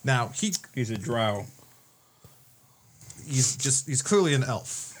 Now he's a drow. He's clearly an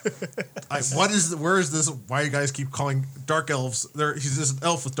elf. Where is this? Why you guys keep calling dark elves? He's just an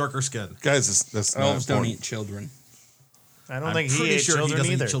elf with darker skin. Guys, that's not elves don't important. eat children. I don't think he ate children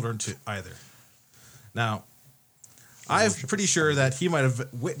doesn't either. eat children either. Now, I'm pretty sure that he might have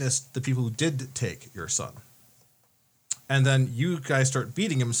witnessed the people who did take your son. And then you guys start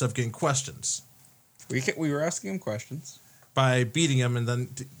beating him instead of getting questions. We were asking him questions. By beating him, and then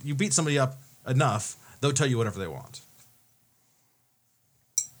you beat somebody up enough, they'll tell you whatever they want.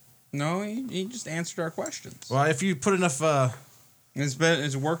 No, he just answered our questions. Well, if you put enough...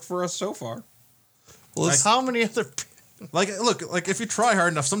 It's worked for us so far. Well, how many other... Look, if you try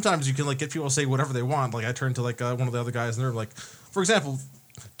hard enough, sometimes you can get people to say whatever they want. I turned to one of the other guys, and they're like, for example,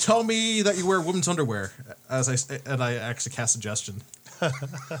 tell me that you wear women's underwear. And I actually cast suggestion.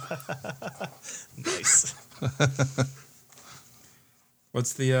 Nice.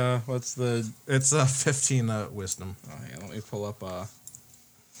 What's the? It's 15 wisdom. Oh yeah, let me pull up.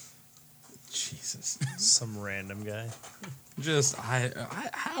 Jesus. Some random guy. Just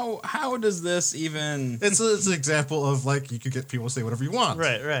how does this even? It's an example of you could get people to say whatever you want.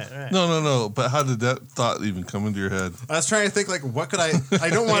 Right. No. But how did that thought even come into your head? I was trying to think what could I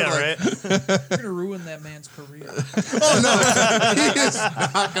don't want right. You're gonna ruin that man's career. Oh no, he is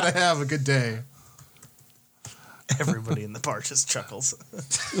not gonna have a good day. Everybody in the bar just chuckles.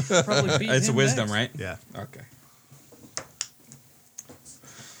 Probably beat It's him wisdom, next. right? Yeah. Okay.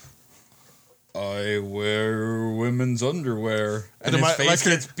 I wear women's underwear, and his face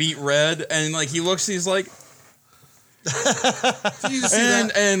gets beat red, and he looks, he's like, Did you see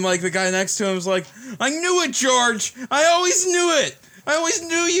that? and the guy next to him is like, I knew it, George. I always knew it. I always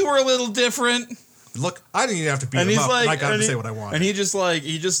knew you were a little different. Look, I didn't even have to beat And him he's up. like, I got to say what I want. And he just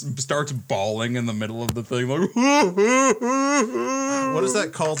starts bawling in the middle of the thing, like. What is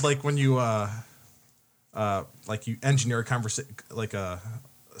that called? When you you engineer a conversation,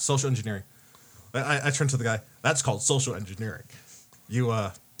 social engineering. I turned to the guy. That's called social engineering. You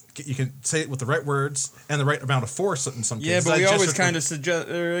can say it with the right words and the right amount of force in some cases. Yeah, but we always kind of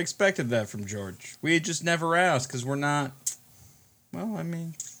expected that from George. We just never asked because we're not. Well, I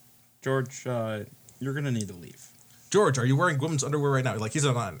mean, George, you're gonna need to leave. George, are you wearing women's underwear right now? He's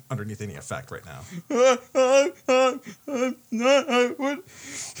not underneath any effect right now.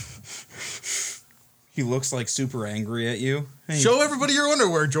 He looks like super angry at you. Hey, Show everybody your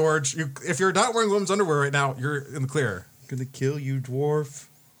underwear, George. If you're not wearing women's underwear right now, you're in the clear. I'm gonna kill you, dwarf.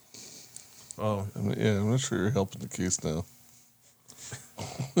 Oh, I'm not sure you're helping the case now.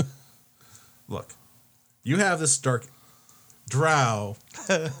 look. You have this dark drow.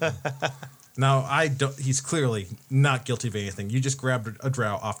 Now, he's clearly not guilty of anything. You just grabbed a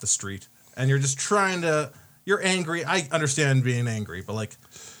drow off the street, and you're just trying to... You're angry. I understand being angry, but, like,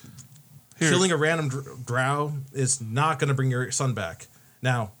 killing a random drow is not going to bring your son back.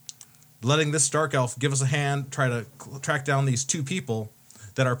 Now, letting this dark elf give us a hand, try to track down these two people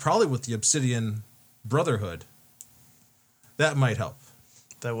that are probably with the Obsidian Brotherhood, that might help.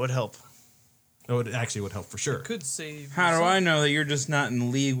 That would help. It actually would help for sure. Could save. How do I know that you're just not in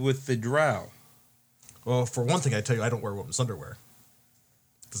league with the drow? Well, for one thing, I tell you, I don't wear women's underwear.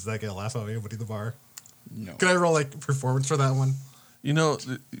 Does that get a laugh out of anybody at the bar? No. Can I roll like performance for that one? You know,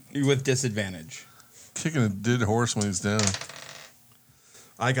 With disadvantage. kicking a dead horse when he's down.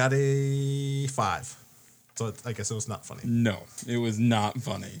 I got a 5, so I guess it was not funny. No, it was not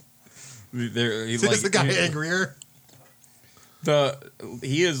funny. Is the guy angrier?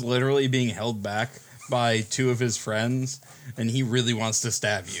 He is literally being held back by two of his friends, and he really wants to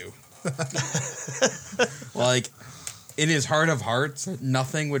stab you. Like, in his heart of hearts,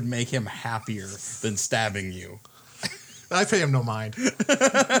 nothing would make him happier than stabbing you. I pay him no mind.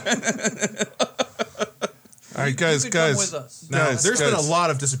 All right, guys, You could come guys. with us. Now, Guys, there's been a guys. lot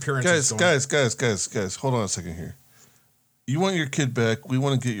of disappearances. Guys. Hold on a second here. You want your kid back. We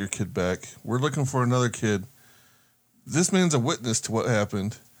want to get your kid back. We're looking for another kid. This man's a witness to what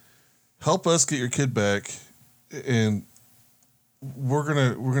happened. Help us get your kid back, and we're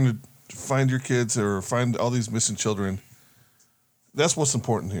gonna find your kids or find all these missing children. That's what's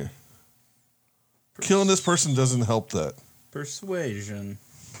important here. Killing this person doesn't help that. Persuasion.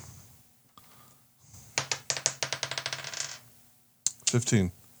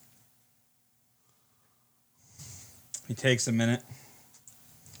 15. He takes a minute.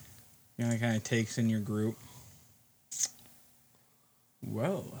 You know, he kind of takes in your group.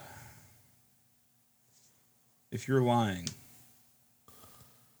 Well, if you're lying,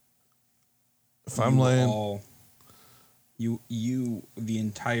 If I'm lying, the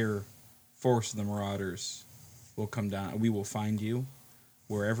entire force of the Marauders will come down. We will find you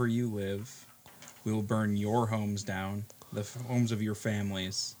wherever you live. We will burn your homes down, the homes of your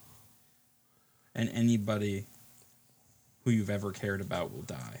families, and anybody who you've ever cared about will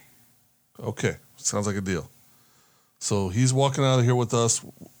die. okay, sounds like a deal. So he's walking out of here with us,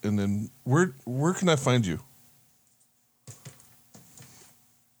 and then where can I find you?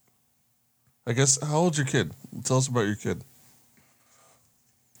 I guess, how old's your kid? Tell us about your kid.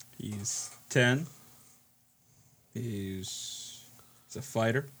 He's 10. He's a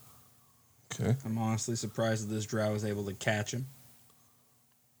fighter. Okay. I'm honestly surprised that this drow was able to catch him.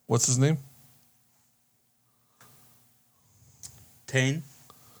 What's his name? Tane.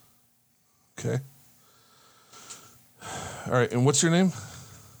 Okay. All right, and what's your name?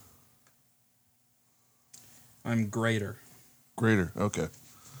 I'm greater. Greater. Okay.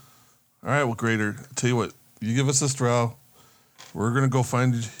 All right, well, Greater, I tell you what, you give us this drow. We're going to go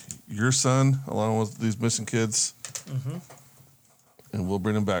find your son along with these missing kids, and we'll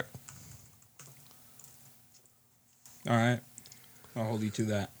bring him back. All right. I'll hold you to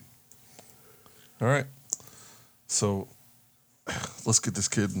that. All right. So let's get this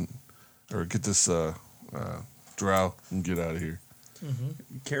kid or get this drow and get out of here.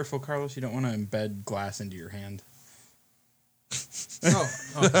 Careful, Carlos. You don't want to embed glass into your hand. Oh,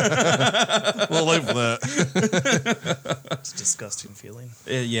 A little late for that. It's a disgusting feeling.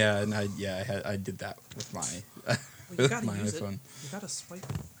 Yeah, and I did that with my Well, you gotta my use it. iPhone. You gotta swipe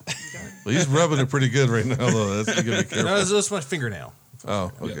it. You gotta, Well, he's rubbing it pretty good right now, though. That's, you gotta be careful. no, it's just my fingernail.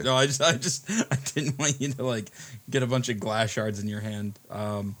 Oh, okay. Yeah, no, I didn't want you to like get a bunch of glass shards in your hand.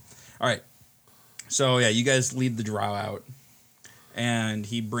 All right. So yeah, you guys lead the drow out, and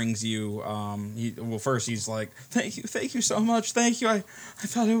he brings you. First he's like, thank you so much, thank you. I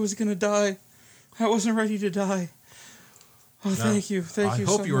thought I was gonna die. I wasn't ready to die. Oh, No, thank you so much. I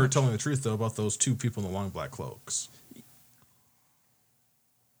hope you were telling the truth though about those two people in the long black cloaks.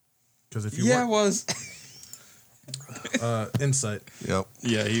 Because if you Yeah, it was. insight. Yep.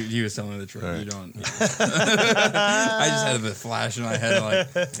 Yeah, he was telling the truth. All right. You don't. I just had the flash in my head, like,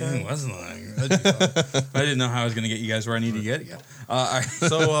 it wasn't lying. I didn't know how I was going to get you guys where I need to get you. All right.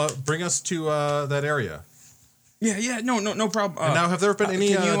 So bring us to that area. Yeah, no problem. And now, have there been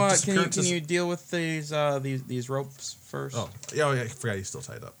any can disappearances? you deal with these ropes first? Oh, yeah, I forgot he's still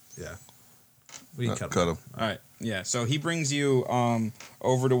tied up. Yeah. We can cut him. All right. Yeah. So he brings you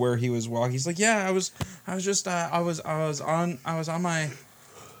over to where he was walking. He's like, yeah, I was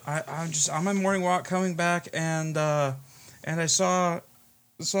on my morning walk coming back, and I saw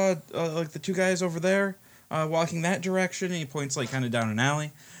like the two guys over there walking that direction, and he points like kind of down an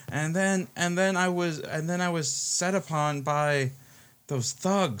alley, and then I was set upon by those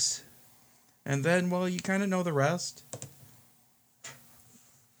thugs, and then well, you kind of know the rest.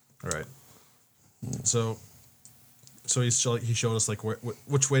 All right. So he showed us like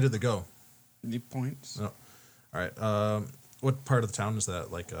which way did they go? He points. No. All right. What part of the town is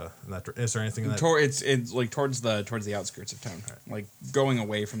that? Like, is there anything in that? It's like towards the outskirts of town, like going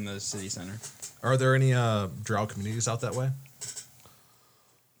away from the city center. Are there any drow communities out that way?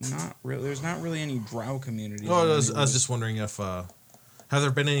 Not really. There's not really any drow communities. Well, I was just wondering if have there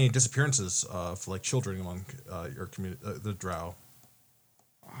been any disappearances of like children among your community, the drow?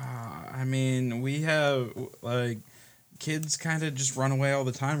 I mean, we have like kids kind of just run away all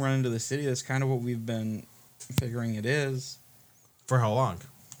the time, run into the city. That's kind of what we've been figuring it is. For how long?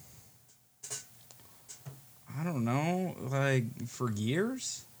 I don't know, like for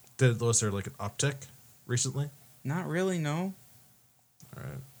years. Was there like an uptick recently? Not really, no. All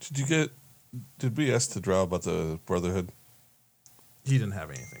right. Did we ask the drow about the Brotherhood? He didn't have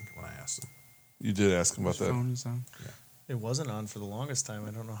anything when I asked him. You did ask him about His that. phone is on. Yeah. It wasn't on for the longest time.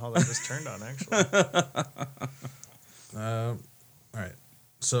 I don't know how that just turned on, actually. All right.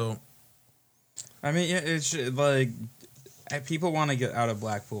 So, I mean, yeah, it's like people want to get out of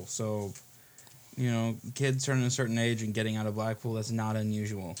Blackpool, so you know, kids turning a certain age and getting out of Blackpool, that's not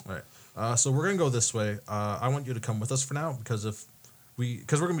unusual. all right. So we're gonna go this way. I want you to come with us for now because we're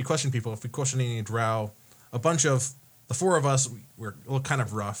gonna be questioning people. If we question any drow, a bunch of the four of us, we're kind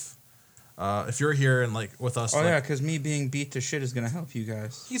of rough. If you're here and like with us, Oh like, yeah, because me being beat to shit is gonna help you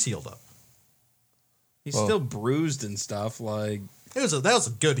guys. he's healed up. He's Well- still bruised and stuff. Like That was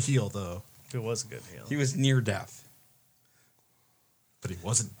a good heal though, It was a good heal. he was near death. but he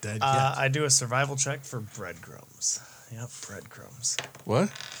wasn't dead yet. I do a survival check for breadcrumbs. Yep, breadcrumbs. What?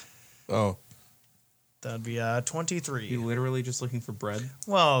 Oh, That'd be You 23. literally just looking for bread.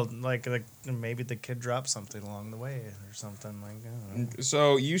 Well, like maybe the kid dropped something along the way or something like that.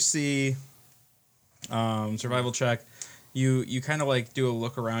 So you see, survival check. You kind of like do a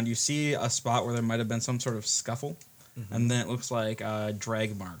look around. You see a spot where there might have been some sort of scuffle, and then it looks like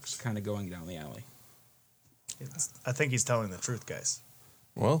drag marks kind of going down the alley. I think he's telling the truth, guys.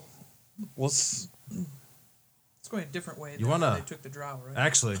 well, let's. It's going a different way You than wanna- they took the drow, right?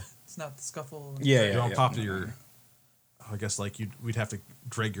 Actually, It's not the scuffle. Yeah, you want to pop to your. I guess like we'd have to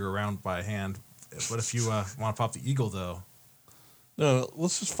drag you around by hand. But if you want to pop the eagle though, No,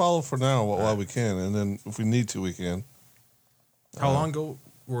 let's just follow for now while we can, and then if we need to, we can. how long ago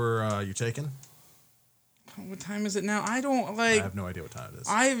were you taken? What time is it now? I don't I like. have no idea what time it is.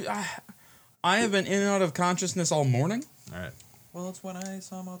 I have been in and out of consciousness all morning. All right. Well, it's when I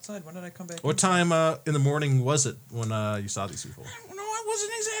saw him outside. When did I come back? What time in the morning was it when you saw these people? No, I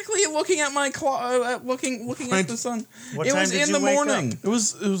wasn't exactly looking at my clock. Looking at the sun. What it time was did in you the wake morning. It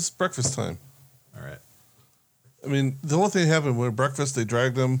was breakfast time. All right. I mean, the only thing that happened when breakfast, they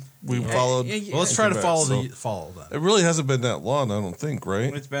dragged him. We followed. Well, let's try to back, follow so- the follow then. It really hasn't been that long, I don't think,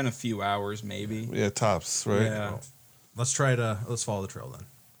 right? It's been a few hours, maybe. Yeah, tops, right? Yeah. Let's follow the trail then.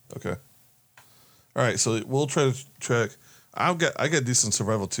 Okay. All right, so we'll try to track. I got decent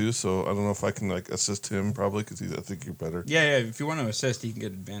survival too, so I don't know if I can like assist him probably because I think you're better. Yeah. If you want to assist, you can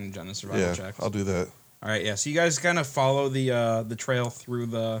get advantage on the survival Yeah, checks. I'll do that. All right. Yeah. So you guys kind of follow the trail through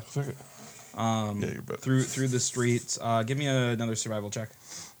the Yeah, you're better. through the streets. Give me another survival check.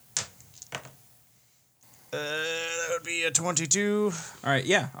 That would be a 22. All right.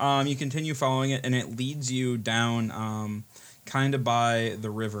 Yeah. You continue following it, and it leads you down, kind of by the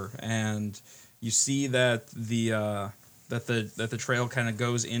river, and you see that the trail kind of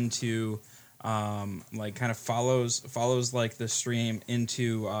goes into, like kind of follows like the stream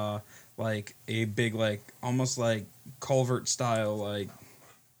into like a big like almost like culvert style like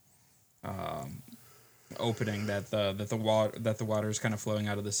opening that the water is kind of flowing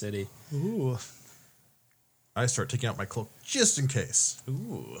out of the city. Ooh. I start taking out my cloak just in case.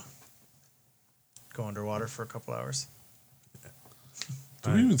 Ooh. Go underwater for a couple hours.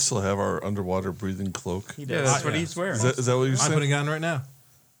 Do we even still have our underwater breathing cloak? He Yeah, does. that's what yeah. he's wearing. Is that what you're I'm saying? putting it on right now.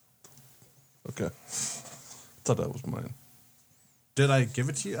 Okay. Thought that was mine. Did I give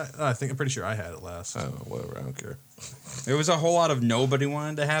it to you? I'm pretty sure I had it last. I don't know. Whatever. I don't care. There was a whole lot of nobody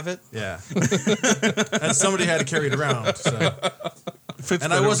wanted to have it. Yeah. And somebody had to carry it around. So. Fits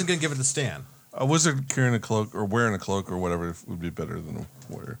And I better. wasn't going to give it to Stan. A wizard carrying a cloak or wearing a cloak or whatever would be better than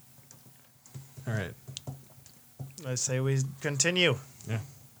a warrior. All right. I say we continue. Yeah.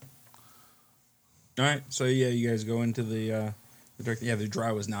 All right. So yeah, you guys go into the direction. Yeah, the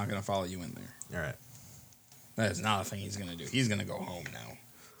drow is not going to follow you in there. All right. That is not a thing he's going to do. He's going to go home now.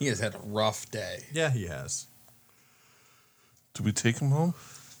 He has had a rough day. Yeah, he has. Do we take him home?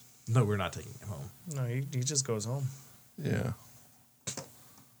 No, we're not taking him home. No, he just goes home. Yeah.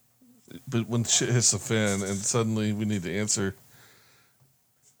 But when shit hits the fan and suddenly we need to answer,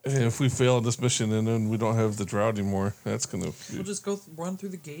 and if we fail on this mission and then we don't have the drought anymore, that's gonna. We'll just go run through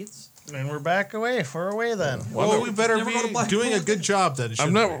the gates. And we're back away. We're away then. Well, we better Never go to be Blackpool. doing a good job then.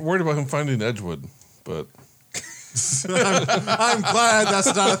 I'm not worried about him finding Edgewood, but I'm glad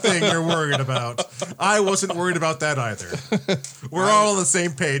that's not a thing you're worried about. I wasn't worried about that either. We're all on the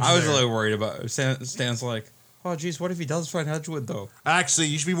same page. I was there. a little worried about it. Stan's like, oh, geez, what if he does find Edgewood, though? Actually,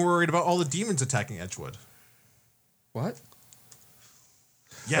 you should be more worried about all the demons attacking Edgewood. What?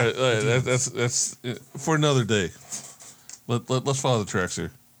 Yeah. that's for another day. Let's follow the tracks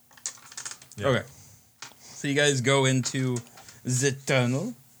here. Yeah. Okay. So you guys go into the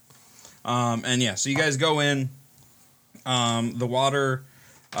tunnel. And yeah, so you guys go in. The water,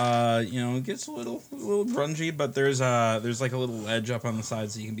 gets a little grungy, but there's like a little ledge up on the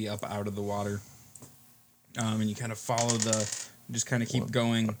side, so you can be up out of the water. And you kind of follow just kind of keep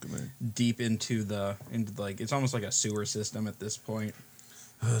going deep into like it's almost like a sewer system at this point.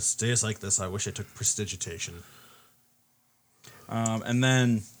 Days like this, I wish I took prestidigitation. And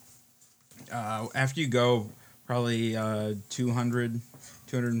then after you go probably 200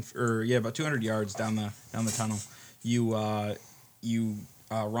 about 200 yards down the tunnel, you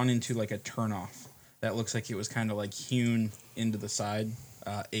run into like a turnoff that looks like it was kind of like hewn into the side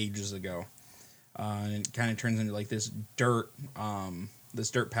ages ago, and it kind of turns into like this dirt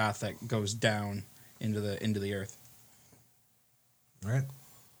path that goes down into the earth. All right.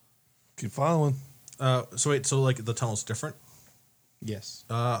 Keep following. So like the tunnel's different. Yes.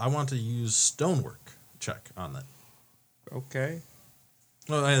 I want to use stonework check on that. Okay.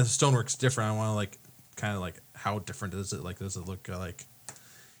 Well, the stonework's different. I want to like kind of like how different is it? Like, does it look like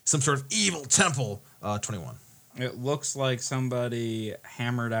some sort of evil temple? 21. It looks like somebody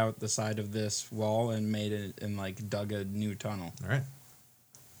hammered out the side of this wall and made it and like dug a new tunnel. All right.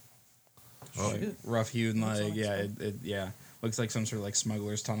 Like, rough hewn, like it looks like some sort of like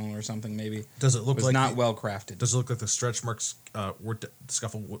smuggler's tunnel or something. Maybe Does it look was like not well crafted. Does it look like the stretch marks?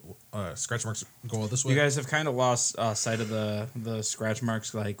 Scratch marks go this way. You guys have kind of lost sight of the scratch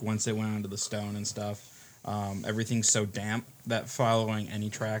marks. Like once it went onto the stone and stuff, everything's so damp that following any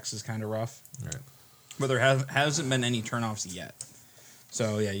tracks is kind of rough. All right. But there hasn't been any turnoffs yet.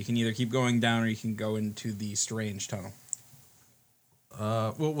 So yeah, you can either keep going down or you can go into the strange tunnel.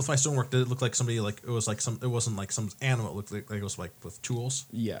 Well, with my stonework, did it look like somebody like it was like some? It wasn't like some animal. It looked like it was like with tools.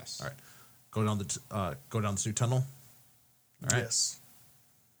 Yes. All right. Go down this new tunnel. All right. Yes.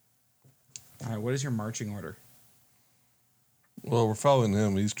 All right. What is your marching order? Well, we're following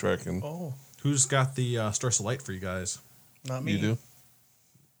him. He's tracking. Oh, Who's got the source of light for you guys? not me. You do?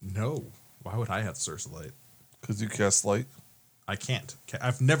 No. Why would I have the source of light? Because you cast light. I can't.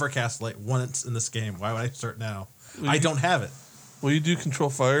 I've never cast light once in this game. Why would I start now? I don't have it. Well, you do control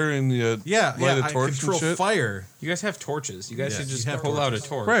fire and you light a I torch control and shit. fire. You guys have torches. You guys Yes, should just you have pull out a torches.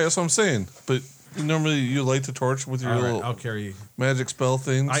 torch. Right, that's what I'm saying. But normally you light the torch with your All right, little I'll carry. magic spell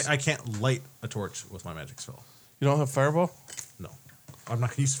things. I can't light a torch with my magic spell. You don't have fireball? No, I'm not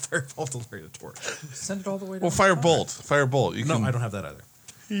gonna use fireball to light a torch. Send it all the way down. Well, firebolt. Firebolt. You No, can. I don't have that either.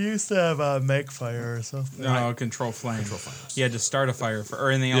 You used to have make fire or something. No, control flame. Control flames. You had to start a fire,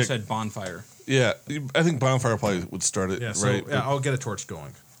 and they also Yeah. had bonfire. Yeah, I think bonfire probably would start it. Yeah, so right. yeah, I'll get a torch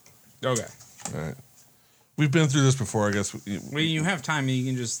going. Okay. All right. We've been through this before, I guess. Well, you have time, and you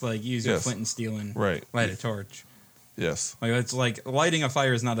can just like use your Yes. flint and steel and Right. light a torch. Yes. Like it's like lighting a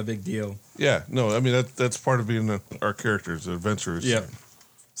fire is not a big deal. Yeah. No, I mean that's part of being our characters, the adventurers. Yep.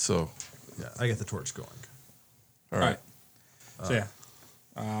 So, Yeah, I get the torch going. all right. So yeah.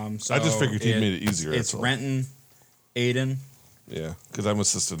 So I just figured he made it easier. It's that's all. Renton, Aiden, Yeah, because I'm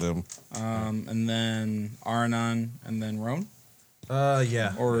assisting him. and then Arnon, and then Roan.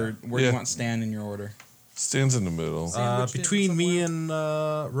 Yeah. Or where do Yeah. you want Stan in your order? Stands in the middle. Sandwiched in Between me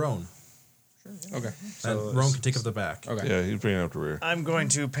somewhere. and Roan. Sure, yeah. Okay. And Roan can take up the back. Okay. Yeah, he's bringing up the rear. I'm going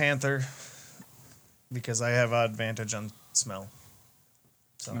to Panther because I have advantage on smell.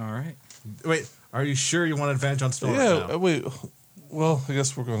 So. All right. Wait, are you sure you want advantage on spell Yeah. right now? Wait. Well, I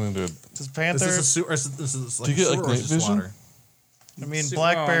guess we're going into it. Does Is Panther? this a sewer? Or is this like Do you get, sewer like, or is night this vision? water? I mean, So-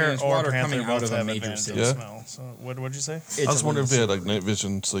 Black well, I Bear mean, it's or water Panther coming out both of a have major advantage city. on Yeah. smell. So what'd you say? It's I was a wondering if little they had like night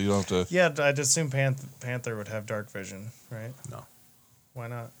vision, so you don't have to. Yeah, I'd assume Panther would have dark vision, right? No. Why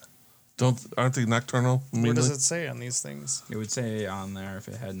not? Aren't they nocturnal? Where does mainly? it say on these things? It would say on there if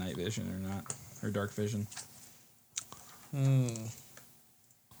it had night vision or not, or dark vision.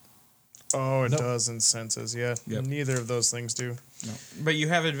 Oh, it Nope. does in senses. Yeah, Yep. neither of those things do. No. But you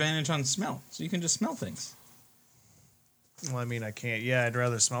have advantage on smell, so you can just smell things. Well, I mean, I can't. Yeah, I'd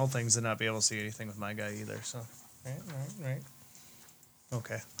rather smell things than not be able to see anything with my guy either. So, right.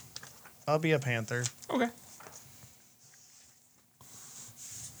 Okay, I'll be a panther. Okay.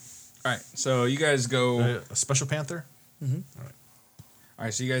 All right, so you guys go. A special panther. All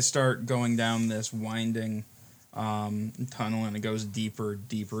right, so you guys start going down this winding tunnel, and it goes deeper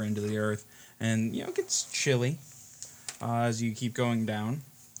into the earth, and it gets chilly as you keep going down.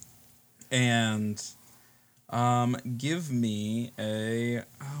 And give me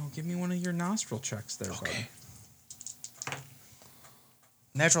one of your nostril checks there, Okay.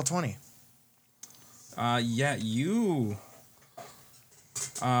 Natural 20. Yeah, you.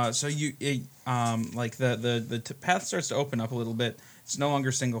 So the path starts to open up a little bit. It's no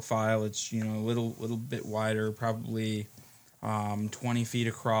longer single file. It's a little bit wider, probably 20 feet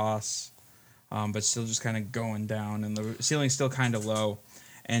across, but still just kind of going down, and the ceiling's still kind of low.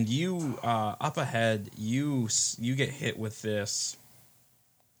 And you up ahead, you get hit with this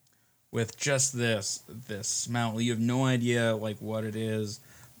smell. You have no idea what it is,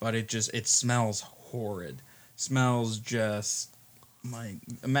 but it smells horrid. Smells just like,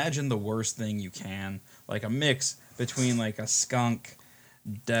 imagine the worst thing you can, like a mix between like a skunk,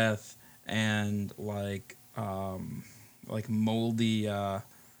 death, and like moldy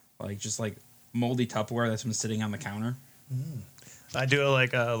moldy Tupperware that's been sitting on the counter. I do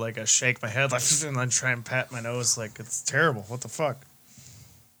like a shake my head like and then try and pat my nose like it's terrible. What the fuck?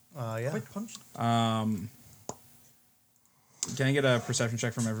 Yeah. Quick punch. Can I get a perception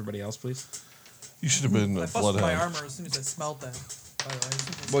check from everybody else, please? You should have been I a busted my bloodhound. armor as soon as I smelled that. By the way, as soon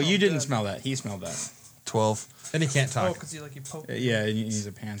as I Well, you smelled didn't that. smell that. He smelled that. 12. And he can't Oh, talk. because you poke. Yeah, he's a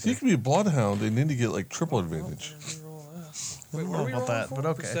If panther. you can be a bloodhound, they need to get like triple Oh, advantage. Wait, what are we about rolling that, for? but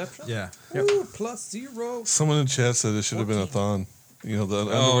okay. Perception? Yeah. Ooh, +0. Someone in chat said it should have been a 14. thon. The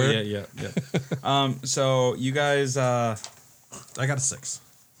Oh underwear. yeah. So you guys, I got a 6.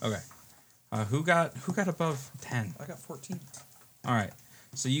 okay. Who got above 10? I got 14. All right.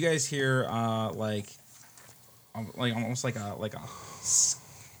 So you guys hear like almost like a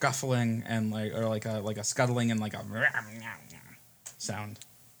scuffling and like a scuttling and like a sound.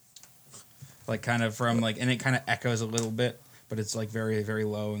 Like kind of from like, and it kind of echoes a little bit, but it's like very, very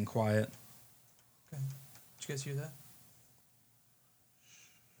low and quiet. Okay. Did you guys hear that?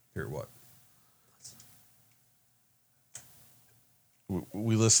 Hear what?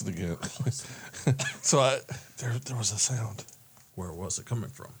 We listened again. So there was a sound. Where was it coming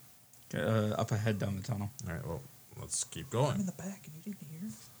from? Up ahead down the tunnel. All right, well, let's keep I'm going. in the back and you didn't hear?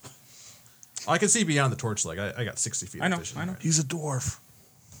 I can see beyond the torchlight. I got 60 feet I know, of vision. I know. Right. He's a dwarf.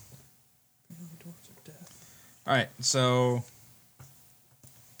 Apparently dwarves are dead. All right, so.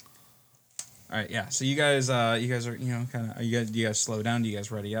 All right, yeah. So you guys are kind of. Do you guys slow down? Do you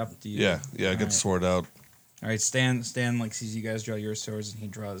guys ready up? Do you, Yeah. I all get the sword out. All right, Stan like sees you guys draw your swords and he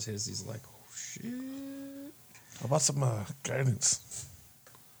draws his. He's like, oh shit. How about some guidance?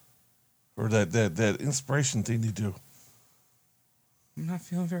 Or that inspiration thing you do. I'm not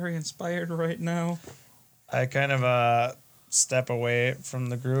feeling very inspired right now. I kind of step away from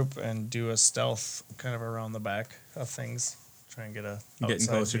the group and do a stealth kind of around the back of things. Try and get a Getting outside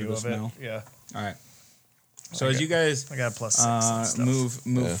closer to view the of smell. it. Yeah. All right. So I as got- you guys I got a +6 and stuff.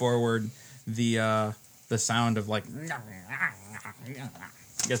 move Yeah. forward, the sound of like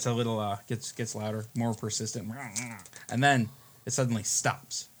gets a little gets louder, more persistent, and then it suddenly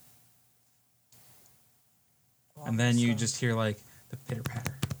stops. And then you just hear like the pitter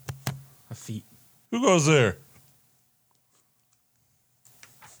patter of feet. Who goes there?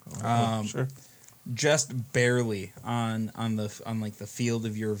 Sure. Just barely on like the field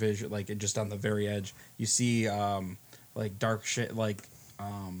of your vision, like just on the very edge, you see like dark shit, like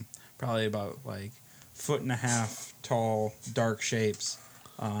probably about like 1.5 foot tall dark shapes,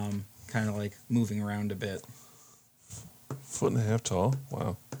 kind of like moving around a bit. 1.5 feet tall.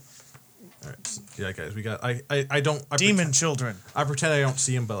 Wow. All right. So, yeah, guys, we got. I don't. I Demon children. I pretend I don't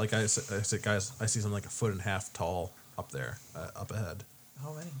see him, but like I said, guys, I see something like 1.5 feet tall up there, up ahead.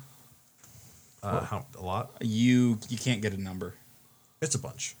 How many? A lot. You can't get a number. It's a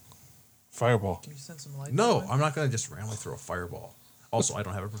bunch. Fireball. Can you send some light? No, that way? I'm not gonna just randomly throw a fireball. Also, I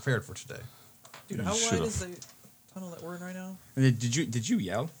don't have it prepared for today. Dude, You how wide should've. is the tunnel that we're in right now? Did you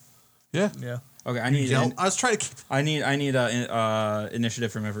yell? Yeah. Yeah. Okay, I need Yell. I was trying to keep. I need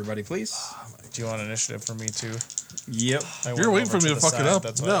initiative from everybody, please. Oh my Do you want initiative for me too? Yep. I You're went waiting over for me the to fuck it side, up.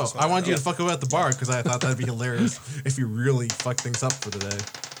 that's what No, was I wanted you to doing. fuck up at the bar because I thought that'd be hilarious if you really fuck things up for the day.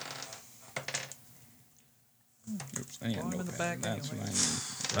 Oops, I need a Well, I'm in the notepad. back That's anyway. what I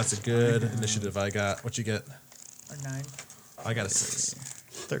need. That's a good initiative I got. What you get? Or 9. I got a 6.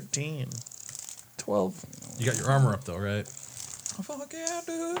 13. 12. You got your armor up though, right? Oh, fuck yeah,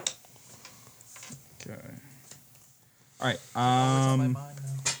 dude. Okay. All right. Always on my mind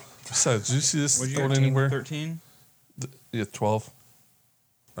now. Besides, did you see this What'd you going get? anywhere? 13. Yeah, 12.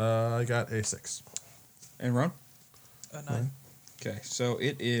 I got a 6. And Ron? A 9. Okay, so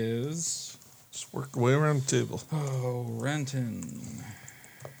it is. Just work your way around the table. Oh, Renton.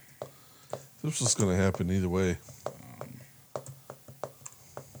 This was going to happen either way.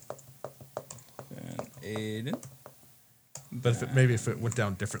 And Aiden. But if it went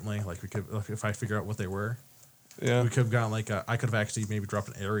down differently, like we could, like if I figure out what they were, Yeah. we could have gone like I could have actually maybe dropped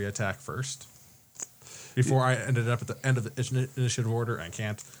an area attack first before I ended up at the end of the initiative order and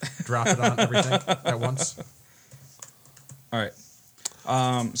can't drop it on everything at once. All right.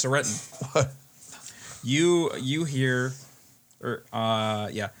 So Renton. You hear,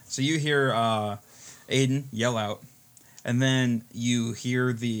 So you hear Aiden yell out, and then you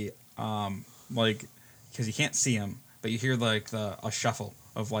hear the because you can't see him, but you hear like a shuffle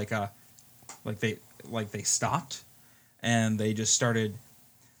of like they stopped, and they just started,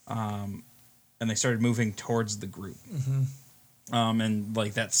 and they started moving towards the group. Mm-hmm. And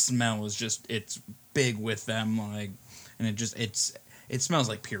like that smell is just it's big with them, like, and it smells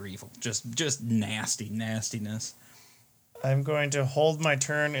like pure evil, just nastiness. I'm going to hold my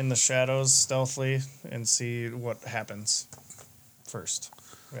turn in the shadows stealthily and see what happens first.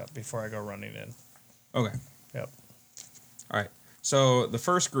 Yeah, before I go running in. Okay. Yep. All right. So the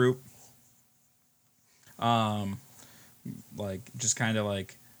first group, so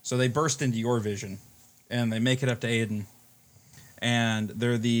they burst into your vision, and they make it up to Aiden, and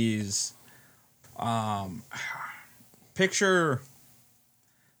they're these, picture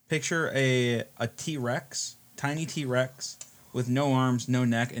a T-Rex, tiny T-Rex with no arms, no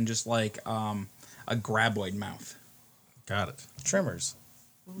neck, and just like a graboid mouth. Got it. Tremors.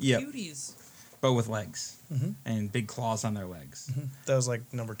 Little Yep. cuties. But with legs and big claws on their legs. That was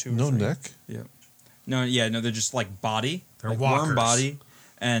like number 2 or No 3. neck? Yep. No, they're just like body, They're like walkers. worm body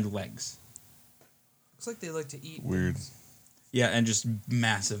and legs. Looks like they like to eat. Weird. Yeah, and just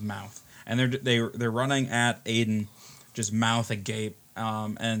massive mouth. And they're running at Aiden, just mouth agape.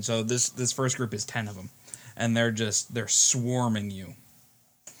 And so this first group is 10 of them, and they're swarming you.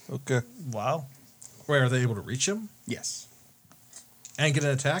 Okay. Wow. Wait, are they able to reach him Yes, and get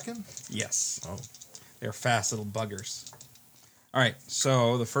an attack in? yes. Oh, They're fast little buggers. All right,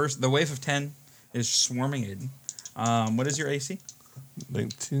 so the wave of 10 is swarming Aiden. What is your AC?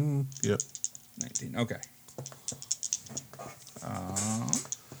 19. Yep. 19. Okay.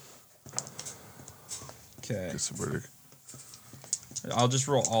 Okay. Guess a verdict. I'll just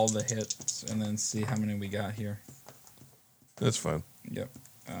roll all the hits and then see how many we got here. That's fine. Yep.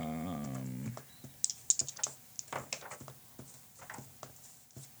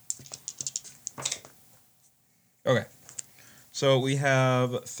 Okay. So we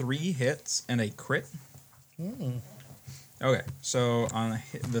have 3 hits and a crit. Okay. So on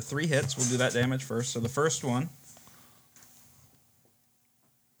the 3 hits, we'll do that damage first. So the first one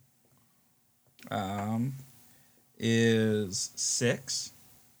is 6.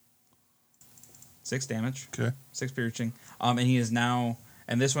 6 damage. Okay. 6 piercing. And he is now,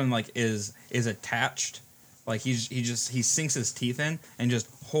 and this one like is attached, like he sinks his teeth in and just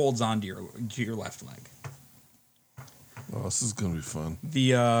holds on to your left leg. Oh, this is gonna be fun.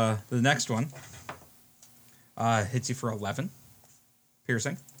 The next one hits you for 11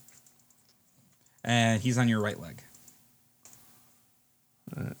 piercing, and he's on your right leg.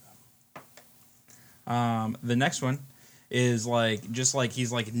 The next one is just like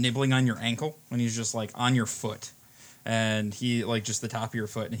he's like nibbling on your ankle when he's just like on your foot, and he like just the top of your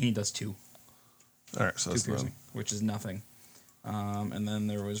foot, and he does 2 All right, so 2 that's piercing, done. which is nothing. And then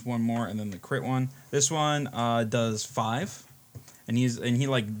there was one more, and then the crit one. This one does 5, and he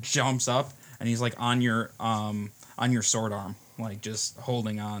like jumps up, and he's like on your sword arm, like just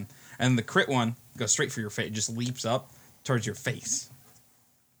holding on. And the crit one goes straight for your face, just leaps up towards your face.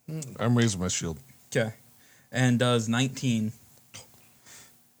 I'm raising my shield. Okay, and does 19.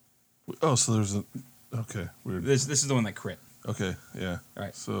 Oh, so there's a. Okay, weird. This is the one that crit. Okay, yeah. All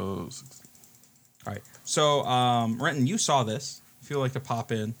right. So, All right. So Renton, you saw this. If you'd like to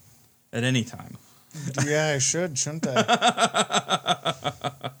pop in at any time. Yeah, I should, shouldn't I?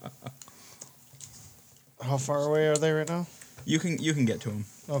 How far away are they right now? You can get to him.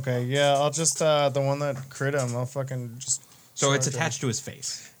 Okay, yeah, I'll just the one that crit him. I'll fucking just. So it's charge him. attached to his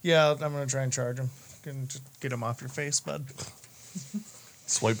face. Yeah, I'm gonna try and charge him. Can just get him off your face, bud.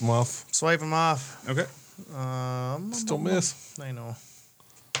 Swipe them off. Swipe him off. Okay. Still miss. I know.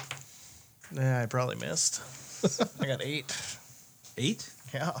 Yeah, I probably missed. I got 8. 8?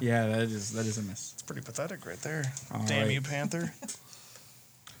 Yeah. Yeah, that is a miss. It's pretty pathetic right there. All Damn right. you, Panther.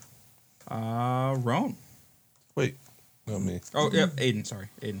 Roan. Wait, not me. Oh, yeah, Aiden. Sorry,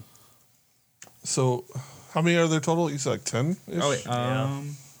 Aiden. So, how many are there total? You said like 10? Oh, wait. Yeah.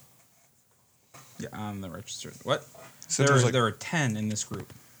 Yeah, on the register. What? So there's like- there are 10 in this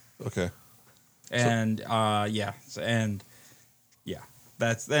group, Okay. and yeah,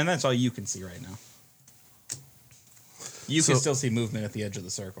 that's all you can see right now. You can So- still see movement at the edge of the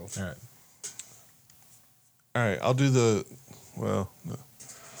circle. All right. All right, I'll do the. Well, no.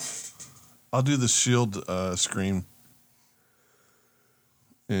 I'll do the shield scream.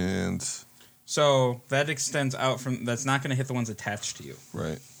 And. So that extends out from. That's not going to hit the ones attached to you.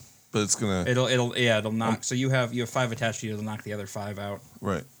 Right. But it's going to. It'll knock. So you have 5 attached to you. It'll knock the other 5 out.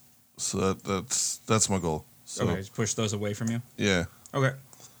 Right. So that's my goal. So, Okay, just push those away from you. yeah. Okay,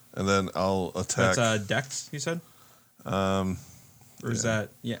 And then I'll attack. that's Dex. You said. Or is that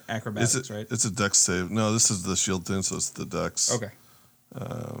acrobatics? Right. It's a dex save. No, this is the shield thing, so it's the dex. Okay.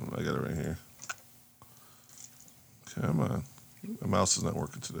 I got it right here. Come on. My mouse is not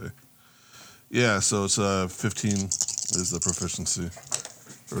working today. Yeah, so it's 15 is the proficiency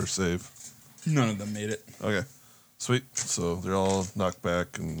or save. None of them made it. Okay. Sweet. So they're all knocked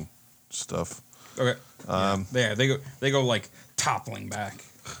back and stuff. Okay. There they go like toppling back,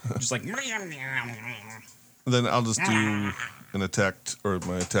 just like. Then I'll just do an attack or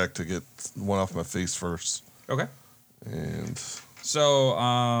my attack to get one off my face first. Okay. And So,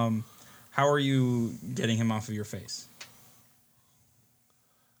 how are you getting him off of your face?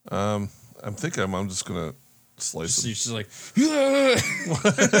 I'm thinking I'm just gonna slice So him. you're just like,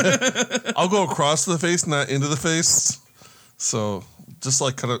 I'll go across the face, not into the face. So just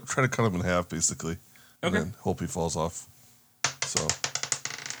like try to cut him in half, basically. Okay. And then hope he falls off. So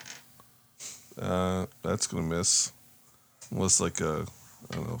that's gonna miss. Unless like I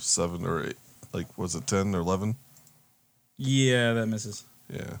don't know, 7 or 8. Like was it 10 or 11? yeah, that misses.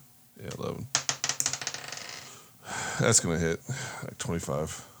 Yeah, 11. That's gonna hit like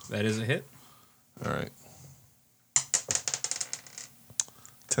 25. That is a hit. All right.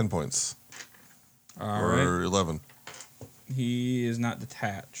 10 points. All or right. 11. He is not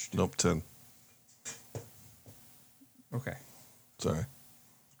detached. Nope, 10. Okay. Sorry.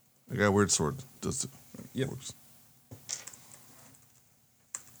 I got a weird sword. Does it? Yep. Works.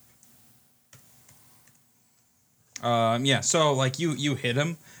 Yeah. So like you hit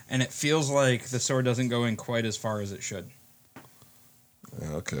him, and it feels like the sword doesn't go in quite as far as it should.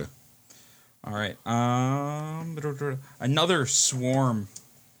 Yeah, okay. All right. Another swarm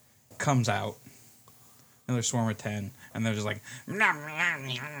comes out. Another swarm of 10, and they're just like. Oh,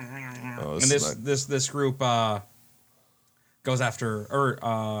 And is not- this group goes after,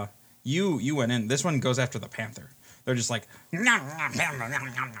 or you went in. This one goes after the panther. They're just like.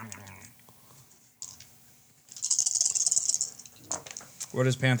 What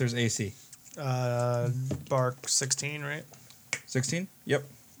is Panther's AC? Bark 16, right? 16? Yep.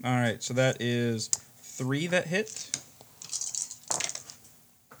 All right, so that is 3 that hit.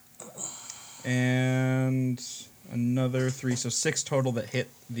 And another 3, so 6 total that hit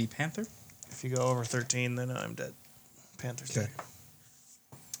the panther. If you go over 13, then I'm dead. Panther's dead.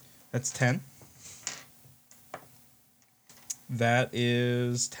 That's 10. That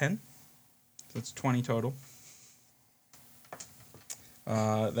is 10. So it's 20 total.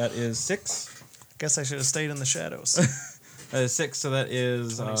 That is 6. Guess I should have stayed in the shadows. That is 6, so that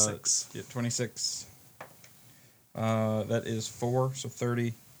is 26. 26. That is 4, so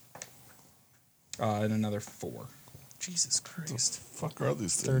 30. And another 4. Jesus Christ. Fuck are all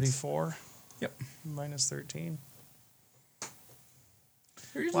these things? 34 Yep. minus 13.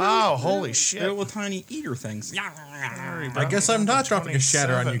 They're Wow, just holy they're shit. little tiny eater things. I guess I'm not dropping a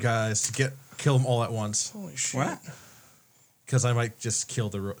shatter on you guys to kill them all at once, Holy shit. What? because I might just kill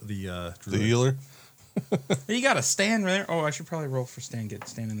the The druid. healer? You got to stand right there. Oh, I should probably roll for stand. Get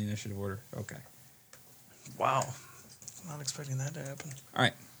stand in the initiative order. Okay. Wow. Not expecting that to happen. All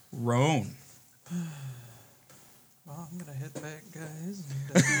right. Roan. Well, I'm gonna hit back, guys.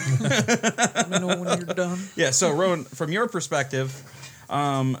 And, let me know when you're done. Yeah. So Roan, from your perspective,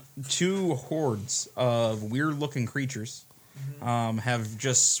 2 hordes of weird-looking creatures have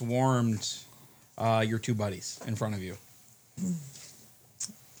just swarmed your 2 buddies in front of you.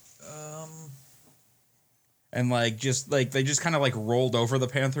 and like they just kind of like rolled over the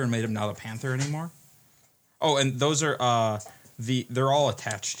panther and made him not a panther anymore. Oh, and those are they're all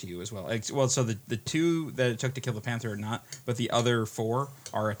attached to you as well. Well, so the two that it took to kill the panther are not, but the other 4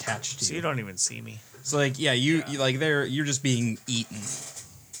 are attached to So you. you don't even see me. So like you like you're just being eaten.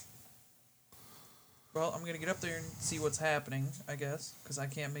 Well, I'm gonna get up there and see what's happening, I guess, because I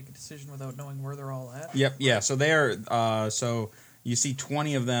can't make a decision without knowing where they're all at. Yep. Yeah. So they are. So you see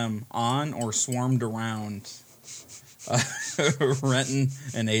 20 of them on or swarmed around Renton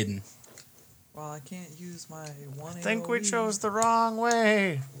and Aiden. Well, I can't use my one. I think we AoE. chose the wrong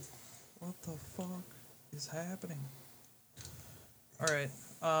way. What the fuck is happening? All right.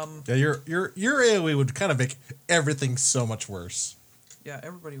 Yeah, your AoE would kind of make everything so much worse. Yeah,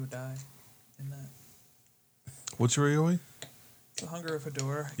 everybody would die in that. What's your AoE? The Hunger of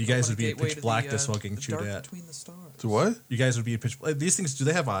Hador. You guys Open would be in gateway pitch to blackness while getting the chewed dark at. Between the stars. To what? You guys would be in pitch. These things, do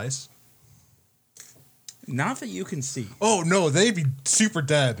they have eyes? Not that you can see. Oh no, they'd be super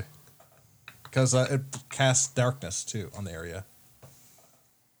dead. Because it casts darkness too on the area.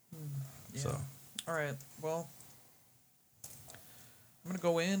 Yeah. So. All right. Well, I'm gonna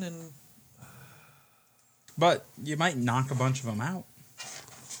go in and But you might knock a bunch of them out.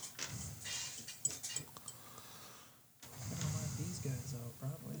 I don't knock these guys out,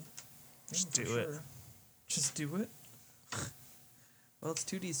 probably. Just Yeah, do for it. sure. Just do it. Well, it's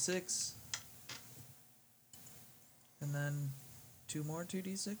 2d6, and then 2 more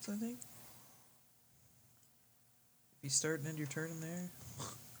 2d6, I think. If you start and end your turn in there,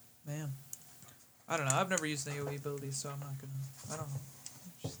 man. I don't know. I've never used an AoE ability, so I'm not gonna. I don't know.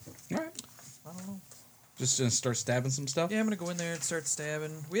 All right. I don't know. Just gonna start stabbing some stuff. Yeah, I'm gonna go in there and start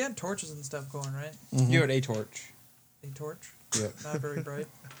stabbing. We had torches and stuff going, right? You had a torch. A torch, Yep. not very bright.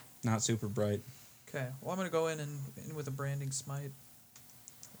 Not super bright. Okay. Well, I'm gonna go in with a branding smite,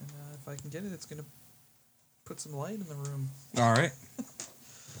 and if I can get it, it's gonna put some light in the room. All right.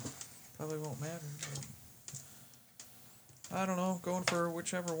 Probably won't matter. But I don't know. Going for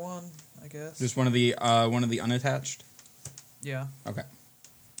whichever one, I guess. Just one of the unattached. Yeah. Okay.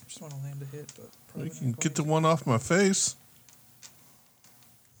 I just want to land a hit, but You probably can not get the going one off my face.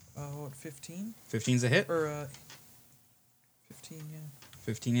 to. What? 15 15's a hit. or 15? Yeah.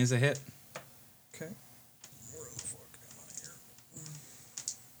 15 is a hit. Okay. Where the fuck am I here?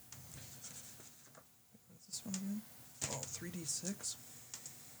 What's this one again? Oh, 3d6.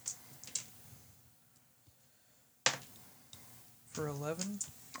 For 11.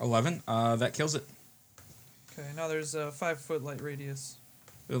 11. That kills it. Okay, now there's a 5-foot light radius.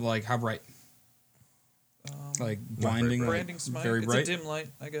 Like how bright? Like blinding. bright. like, Branding smite. Very It's bright. a dim light,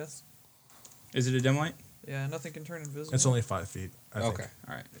 I guess. Is it a dim light? Yeah, nothing can turn invisible. It's only 5 feet. I think. Okay.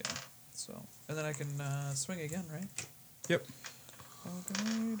 All right. Yeah. So, and then I can swing again, right? Yep.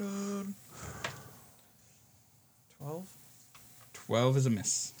 Okay, dude. 12. 12 is a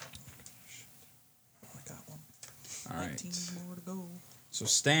miss. I got one. All 19 right. more to go. So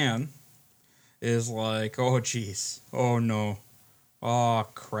Stan is like, oh jeez, oh no, oh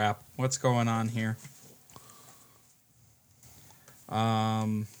crap, what's going on here?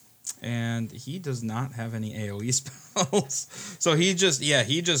 And he does not have any AOE spells, so he just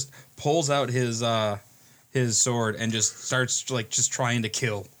pulls out his sword and just starts like just trying to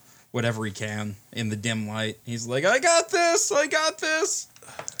kill whatever he can in the dim light. He's like, I got this.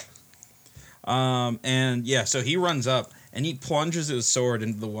 And yeah, so he runs up and he plunges his sword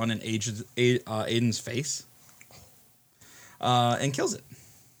into the one in Aiden's face, and kills it.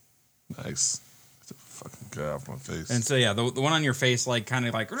 Nice. Get the fucking guy off my face. And so yeah, the one on your face like kind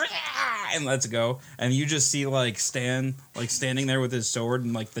of like and lets go, and you just see like Stan like standing there with his sword,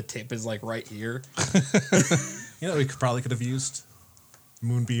 and like the tip is like right here. You know, we probably could have used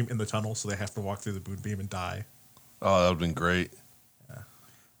moonbeam in the tunnel, so they have to walk through the moonbeam and die. Oh, that would have been great.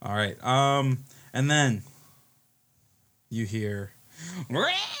 All right, and then you hear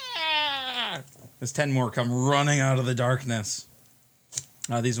there's 10 more come running out of the darkness.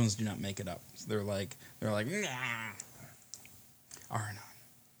 These ones do not make it up. So they're like Arnon.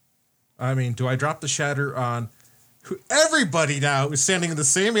 I mean, do I drop the shatter on everybody now who's standing in the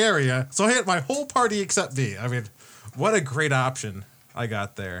same area? So I hit my whole party except me. I mean, what a great option I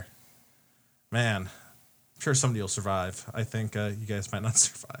got there. Man, I'm sure somebody will survive. I think you guys might not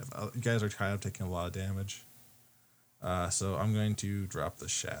survive. You guys are kind of taking a lot of damage. So I'm going to drop the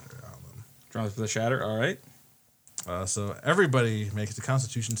shatter on them. Drop the shatter. All right. So everybody makes a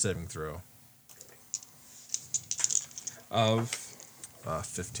Constitution saving throw. Of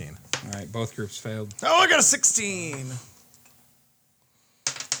 15. all right, both groups failed. Oh, I got a 16.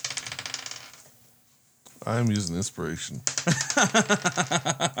 I'm using inspiration.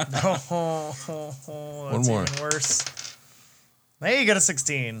 Oh, that's more. even worse. Hey, you got a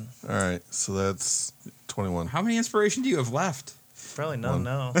 16. All right, so that's 21. How many inspiration do you have left? Probably none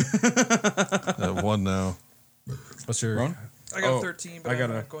now. I have 1 now. What's your Ron? I got Oh, a 13, but I I'm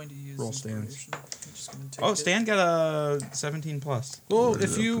gotta not going to use roll Stan's. inspiration. I'm just going to take Oh, it. Stan got a 17 plus. Well, Where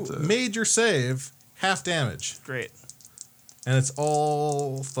if did I you put that? made your save, half damage, Great. and it's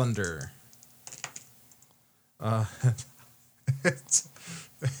all thunder.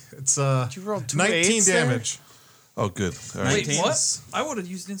 It's You rolled 2 19 8s there? damage. Oh, good. All right. Wait, 19? what? I would have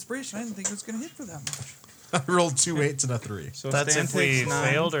used inspiration. I didn't think it was going to hit for that much. I rolled 2 8s and a 3. So That's Stan if we takes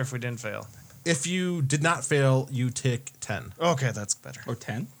 9. failed or if we didn't fail. If you did not fail, you take 10. Okay, that's better. Or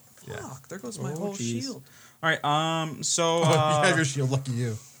 10. Yeah. Fuck, there goes my Oh, whole jeez. shield. All right. So Oh, you have your shield. Lucky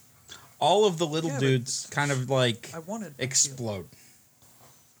you. all of the little Yeah, but dudes kind of like I wanted my shield. explode.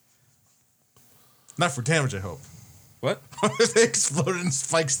 Not for damage, I hope. What? They exploded in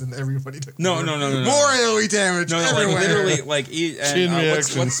spikes, then everybody took No, more. no, no, no, no. More AoE damage. No, like everywhere. literally, like Chain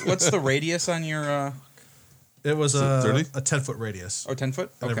reaction. what's the radius on your? It was it a 30? 10-foot radius. 10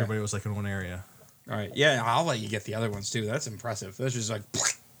 foot. And Okay. everybody was like in one area. All right. Yeah, I'll let you get the other ones too. That's impressive. That's just like.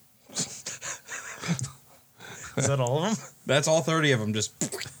 Is that all of them? That's all 30 of them. Just.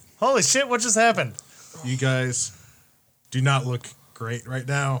 Holy shit, what just happened? You guys do not look great right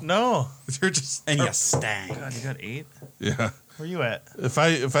now. No. You're just And you stang. God, you got 8? Yeah. Where you at? If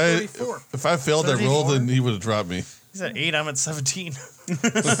I 34. failed that roll, 34? then he would have dropped me. He's at 8, I'm at 17.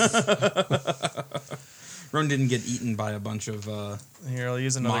 Ron didn't get eaten by a bunch of. Here, I'll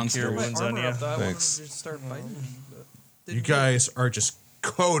use another Monster. cure My wounds on armor you. up, though. I wanted to Thanks. just start fighting. But you didn't guys are just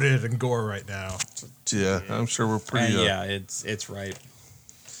coated in gore right now. Yeah, I'm sure we're pretty. yeah, it's right.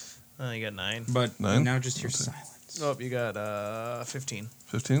 Oh, you got 9. But 9? now just hear Okay. silence. Oh, you got 15.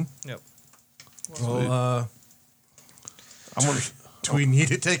 15. Yep. Well, I'm gonna. do we need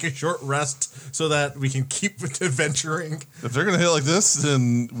to take a short rest so that we can keep adventuring? If they're gonna hit like this,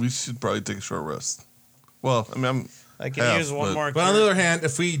 then we should probably take a short rest. Well, I mean, I can Half, use one but- more But on the cure. other hand,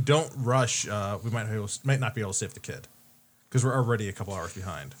 if we don't rush, we might not be able to save the kid because we're already a couple hours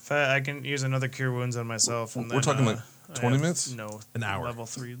behind. If I can use another cure wounds on myself. And We're then, talking like I 20 have minutes? No, An hour. Level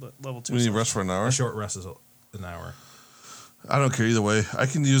 3, level 2. we need stuff. rest for an hour. A short rest is an hour. I don't care either way. I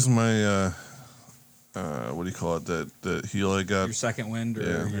can use my what do you call it? That heal I got. Your second wind or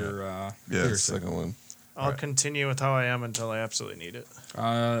Yeah. your. Yeah, Your the second one. I'll Alright. continue with how I am until I absolutely need it.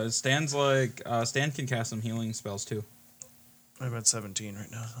 Stan's like. Stan can cast some healing spells too. I'm at 17 right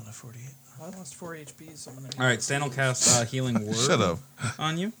now on a 48. I lost 4 HP. So I'm gonna All right, Stan will cast healing word Shut up.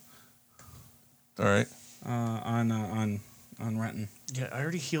 on you. All right. On Renton. Yeah, I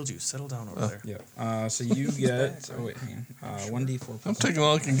already healed you. Settle down over there. Yeah. So you get. Oh wait, hang on. 1d4. I'm taking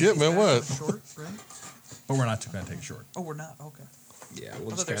all I can get, man. What? Short, right? But we're not going to take a short. Oh, we're not. Okay. Yeah, I we'll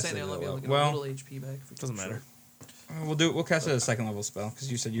thought just they were cast saying it. they'll be able to get Well, a little HP back. If we Doesn't keep it matter. short. we'll cast it as a second level spell because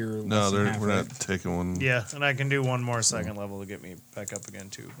you said you're. No, less than half, we're right? not taking one. Yeah, and I can do one more second level to get me back up again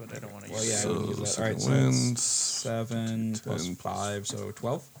too, but I don't want to Well, use yeah, I it. wouldn't use that. All right, second so it's wins. 7 plus 10 plus 5, so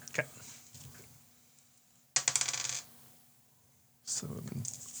 12. Okay. 7.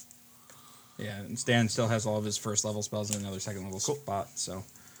 Yeah, and Stan still has all of his first level spells in another second level spot. So,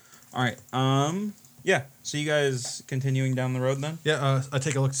 all right. Yeah. So you guys continuing down the road then? Yeah, I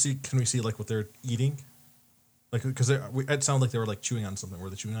take a look to see. Can we see like what they're eating? Like, because it sounded like they were like chewing on something. Were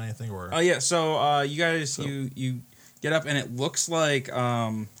they chewing on anything? Or Oh yeah. So you guys you get up and it looks like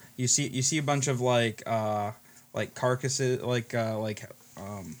you see a bunch of like carcasses like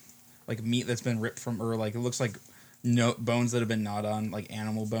meat that's been ripped from, or like it looks like bones that have been gnawed on, like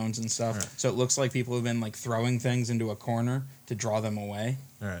animal bones and stuff. Right. So it looks like people have been like throwing things into a corner to draw them away.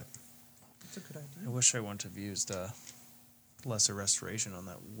 all right. That's a good idea. I wish I wouldn't have used lesser restoration on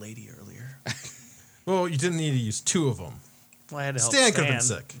that lady earlier. Well, you didn't need to use 2 of them. Well, I had to help Stan could have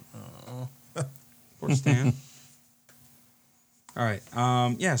Stan. been sick. Poor Stan. All right.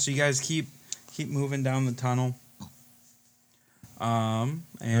 Yeah. So you guys keep moving down the tunnel. And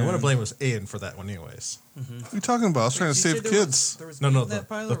I want to blame was Aiden for that one, anyways. What are you talking about? I was trying to Did you save say there kids. There was No, meat no, in that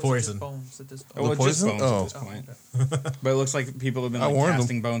pile, the or was it just poison. bones at this point? Oh, The it's just poison? bones Oh. at this point. But it looks like people have been I like warned them.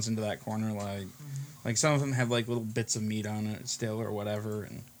 casting bones into that corner, like some of them have like little bits of meat on it still or whatever.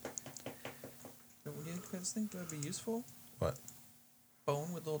 And Do you guys think that would be useful? What?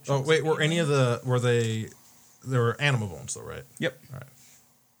 Bone with little. Oh chunks wait, of were meat any in of it? there were animal bones though, right? yep. All right.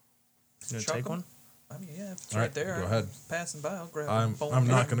 You gonna Chuck take 'em? one? I mean, yeah, if it's All right right, there. go I'm ahead. Passing by, I'll grab. a I'm bone not and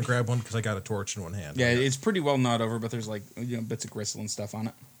going to meat. grab one because I got a torch in one hand. Yeah, it's pretty well gnawed over, but there's like bits of gristle and stuff on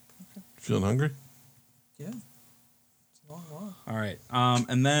it. Feeling hungry? Yeah, it's a long walk. All right.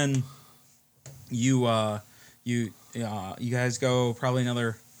 And then you guys go probably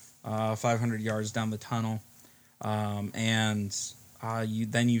another 500 yards down the tunnel, and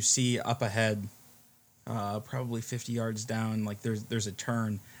you see up ahead, probably 50 yards down, like there's a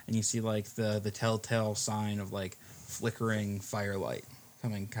turn, and you see like the telltale sign of like flickering firelight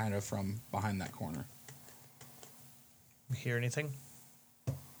coming kind of from behind that corner. Hear anything?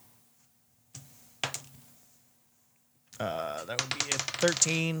 That would be a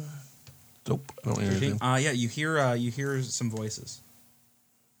 13. Nope, I don't hear anything. Yeah, you hear some voices.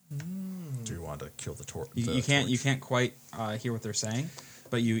 Do you want to kill the torch? You can't quite hear what they're saying,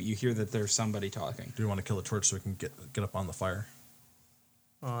 but you hear that there's somebody talking. Do you want to kill the torch so we can get up on the fire?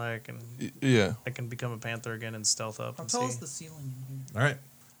 Well, I can Yeah. I can become a panther again and stealth up How and tall see. is the ceiling in here? All right,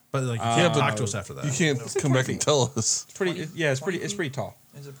 but like you Yeah, can't but talk to us after that. You can't come back and tell us. It's pretty. 20 Yeah, it's 20 pretty feet? tall.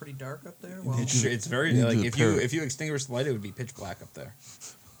 Is it pretty dark up there? Well, It's very you like do a if parrot. you extinguish the light, it would be pitch black up there.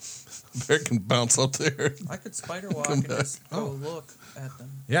 Bear can bounce up there. I could spider walk and just go look at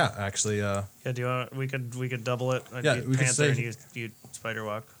them. Yeah, actually, Yeah, do you want? We could double it. I'd Yeah, be we could panther say- and you spider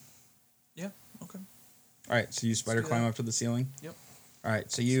walk. Yeah. Okay. All right, so you spider do climb that. up to the ceiling. Yep. All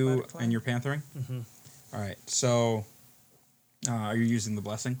right, so you Spider climb. and you're panthering. All right, so are you using the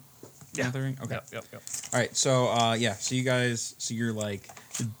blessing? Yeah. Panthering. Okay. Yep. All right, so so you guys, so you're like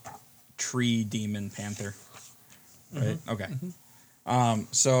the tree demon panther, right? Okay.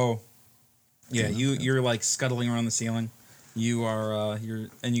 So yeah, you're like scuttling around the ceiling. You are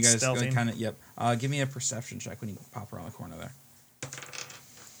and you guys Stealthing. kind of give me a perception check when you pop around the corner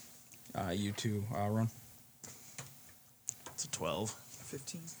there. You two, Ron. It's a 12.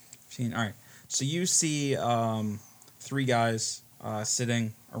 15. 15. All right. So you see three guys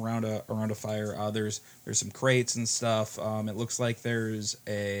sitting around a fire. There's some crates and stuff. It looks like there's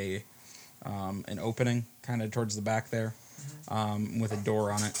an opening kind of towards the back there, with a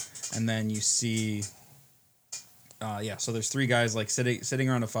door on it. And then you see, so there's three guys like sitting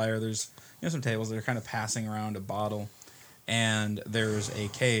around a fire. There's some tables that are kind of passing around a bottle, and there's a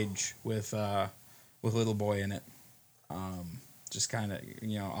cage with little boy in it. Just kind of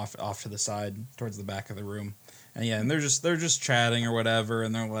off to the side towards the back of the room, and they're just chatting or whatever,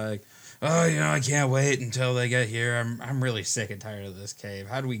 and they're like, oh, I can't wait until they get here. I'm really sick and tired of this cave.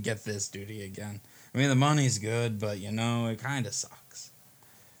 How do we get this duty again? I mean, the money's good, but it kind of sucks.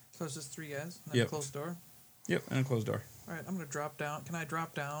 So it's just three guys and then Yep. a closed door. Yep, and a closed door. All right, I'm gonna drop down. Can I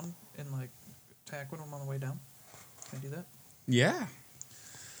drop down and like attack one of them on the way down? Can I do that? Yeah.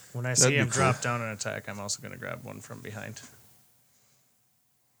 When I That'd see be him cool. drop down and attack, I'm also going to grab one from behind.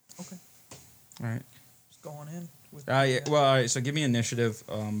 Okay. All right. Just going in. With Yeah. Well, all right, so give me initiative.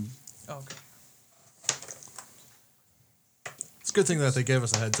 Oh, okay. it's a good thing that they gave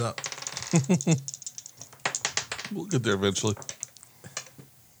us a heads up. We'll get there eventually.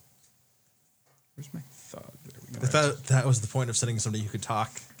 Where's my thug? There we go. I thought that was the point of sending somebody who could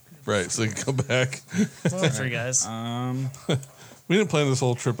talk. Right, so you can come back. Well, three guys. We didn't plan this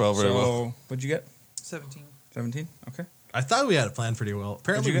whole trip out very well. So what'd you get? 17. 17. Okay. I thought we had it planned pretty well.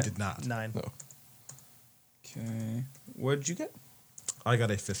 Apparently, you we get? did not. 9. No. Okay. What'd you get? I got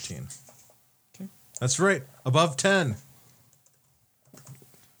a 15. Okay. That's right, above 10.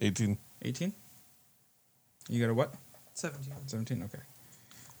 18. 18. You got a what? 17. 17. Okay.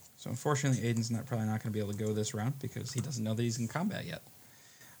 So unfortunately, Aiden's probably not going to be able to go this round because he doesn't know that he's in combat yet.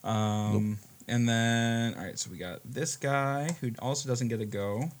 And then, all right, so we got this guy who also doesn't get a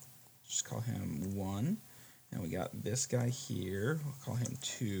go. Just call him 1. And we got this guy here. We'll call him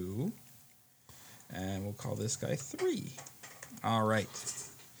 2. And we'll call this guy 3. All right.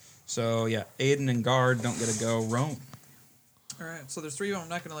 So, yeah, Aiden and Guard don't get a go. Roan. All right. So there's three of them. I'm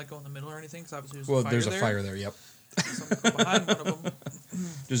not gonna like go in the middle or anything because obviously there's Well, a fire there's there. a fire there, yep. So I'm gonna go behind one of them.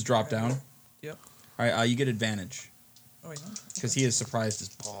 Just drop down. Yep. All right, you get advantage Oh yeah. because he is surprised as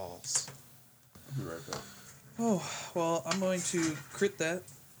balls. I'll be right back. Oh well, I'm going to crit that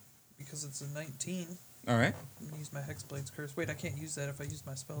because it's a 19. All right. I'm gonna use my Hexblade's curse. Wait, I can't use that if I used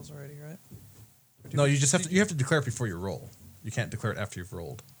my spells already, right? Or do No, we- you just have to declare it before you roll. You can't declare it after you've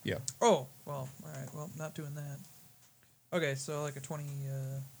rolled. Yeah. Oh well, all right. Well, not doing that. Okay, so like a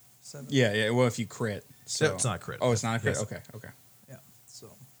 27. Yeah, yeah. Well, if you crit. So. It's not a crit. Oh, it's not a crit? Yes. Okay, okay. Yeah. So,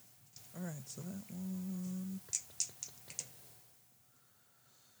 all right. So that one.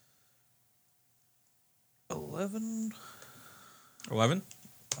 11 11?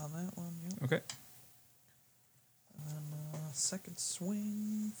 on that one. Yep. Okay. And then second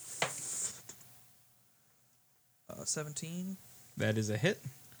swing. 17, That is a hit.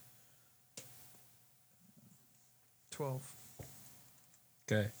 12.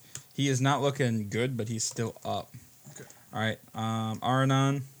 Okay. He is not looking good, but he's still up. Okay. All right.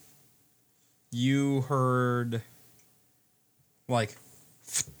 Aranon. you heard like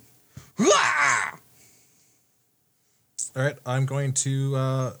 "Wah!" All right, I'm going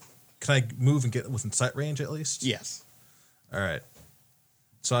to. Can I move and get within sight range at least? Yes. All right.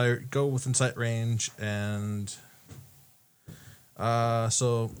 So I go within sight range, and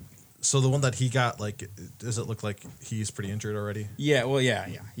so the one that he got, like, does it look like he's pretty injured already? Yeah, well, yeah.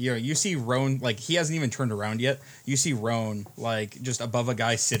 You see Roan, like, he hasn't even turned around yet. You see Roan, like, just above a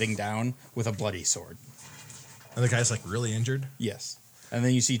guy sitting down with a bloody sword. And the guy's, like, really injured? Yes. And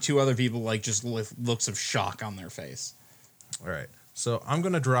then you see two other people, like, just with looks of shock on their face. All right. So I'm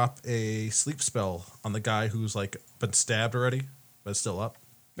going to drop a sleep spell on the guy who's, like, been stabbed already, but still up.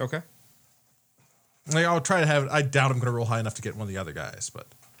 Okay. Like, I'll try to have it. I doubt I'm going to roll high enough to get one of the other guys, but.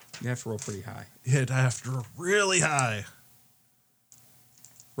 You have to roll pretty high. Yeah, I have to roll really high.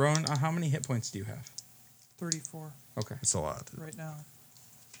 Roan, how many hit points do you have? 34 Okay. It's a lot. right now.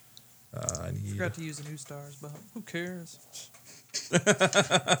 I need. Forgot to use the new stars, but who cares? Get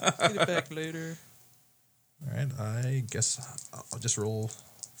it back later. All right, I guess I'll just roll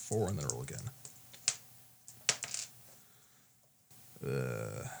 4 and then roll again.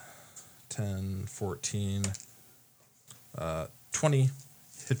 10, 14, 20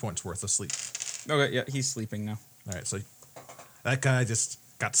 hit points worth of sleep. Okay, yeah, he's sleeping now. All right, so that guy just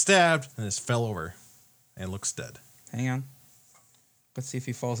got stabbed and just fell over and looks dead. Hang on. Let's see if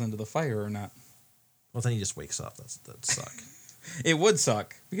he falls into the fire or not. Well, then he just wakes up. That'd suck. It would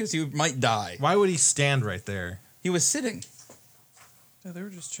suck because he might die. Why would he stand right there? He was sitting. Yeah, they were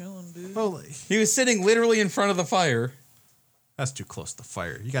just chilling, dude. Holy. He was sitting literally in front of the fire. That's too close to the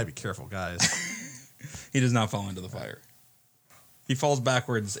fire. You gotta be careful, guys. He does not fall into the fire. He falls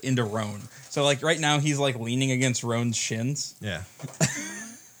backwards into Roan. So, like, right now, he's, like, leaning against Roan's shins. Yeah.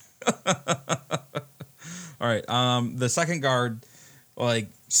 All right. The second guard, like,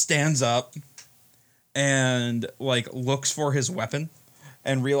 stands up and, like, looks for his weapon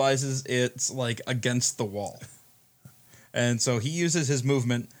and realizes it's, like, against the wall. And so he uses his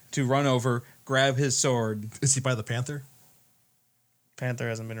movement to run over, grab his sword. Is he by the panther? Panther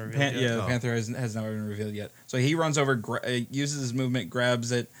hasn't been revealed yet. Yeah, the Oh. panther has not been revealed yet. So he runs over, uses his movement,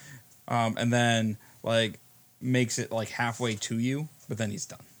 grabs it, and then like makes it like halfway to you, but then he's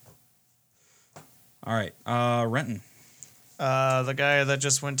done. All right, Renton. The guy that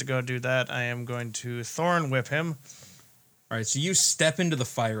just went to go do that, I am going to thorn whip him. All right, so you step into the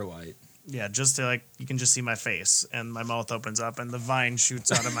firelight. Yeah, just to like, you can just see my face, and my mouth opens up, and the vine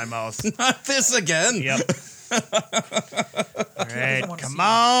shoots out of my mouth. Not this again. Yep. All right, wanna come see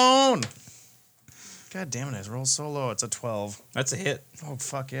on. God damn it, I rolled so low. It's a 12. That's a hit. Oh,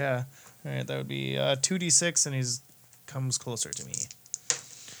 fuck yeah. All right, that would be 2d6, and he's comes closer to me.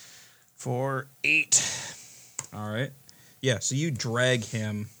 For 8. All right. Yeah, so you drag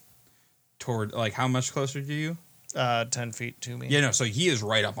him toward, like, how much closer to you? 10 feet to me. Yeah, no, so he is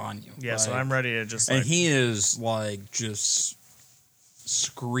right up on you. Yeah, so like- I'm ready to just And like, he is, like, just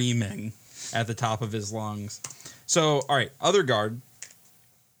screaming at the top of his lungs. So, all right, other guard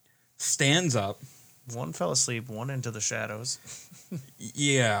stands up. one fell asleep, one into the shadows.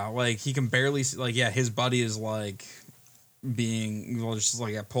 Yeah, like, he can barely see, like, yeah, his buddy is, like, being, well, just,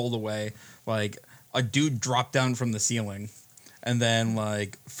 like, pulled away. Like, a dude dropped down from the ceiling and then,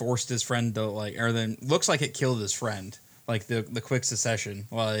 like, forced his friend to, like, or then looks like it killed his friend. Like, the quick succession.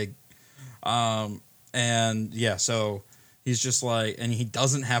 Like, and, yeah, so he's just, like, and he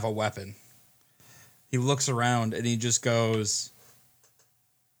doesn't have a weapon. He looks around and he just goes,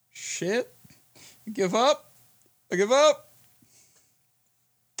 shit, I give up. I give up.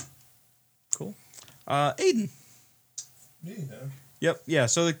 Cool. Aiden. Me, huh? Yep. Yeah.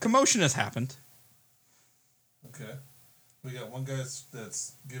 So the commotion has happened. Okay. We got one guy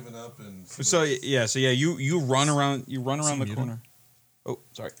that's given up, and So yeah. So yeah. You run around. You run around the muted? corner. Oh,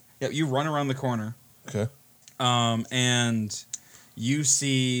 sorry. Yeah. You run around the corner. okay. And you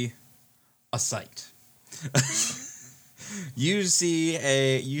see a sight. you see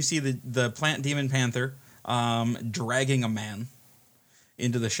the plant demon panther dragging a man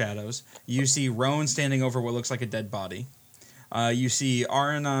into the shadows. You see Rowan standing over what looks like a dead body. You see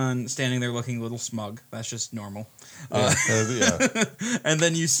Aranon standing there looking a little smug. That's just normal. Yeah. And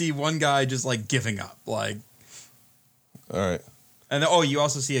then you see one guy just like giving up. Like, All right. and you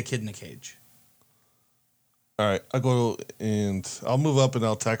also see a kid in a cage. All right. I'll go and I'll move up and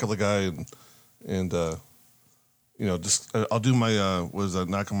I'll tackle the guy and just I'll do my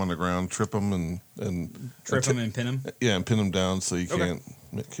knock him on the ground, trip him and Trip him and pin him. Yeah, and pin him down so he Okay.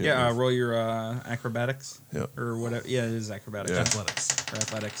 can't Yeah, move. roll your acrobatics. Yep. Or whatever. Yeah, it is acrobatics. Yeah. Athletics. Or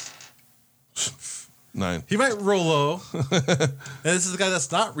athletics. 9. He might roll low. And this is the guy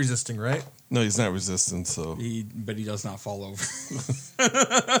that's not resisting, right? No, he's not resistant, so. But he does not fall over.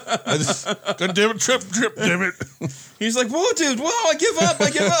 I just, God damn it, trip, damn it. He's like, whoa, dude, whoa, I give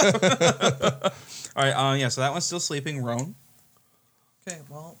up. All right, yeah, so that one's still sleeping. Roan. Okay,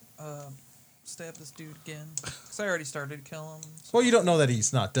 well, stab this dude again. Because I already started to kill him. So. Well, you don't know that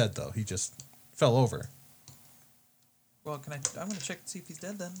he's not dead, though. He just fell over. Well, I'm going to check to see if he's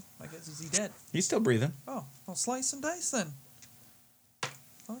dead then. I guess, is he dead? He's still breathing. Oh, I'll slice and dice then.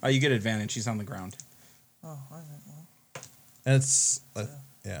 Oh, you get advantage. He's on the ground. Oh, all right, well. And it's,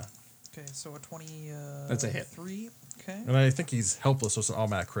 yeah. Okay, so a 20. That's a hit. 3. Okay. And I think he's helpless, so it's an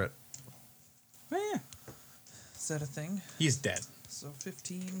automatic crit. Yeah. Is that a thing? He's dead. So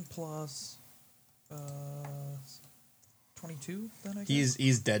 15 plus 22, then I guess?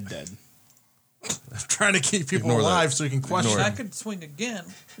 He's dead. I'm trying to keep people Ignore alive that. so he can question. Ignore I it. could swing again.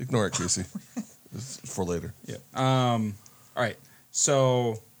 Ignore it, Casey. It's for later. Yeah. All right.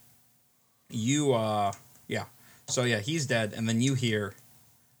 So you yeah. So yeah, he's dead, and then you hear,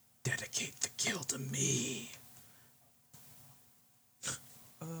 dedicate the kill to me.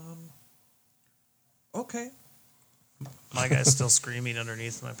 Okay. My guy's still screaming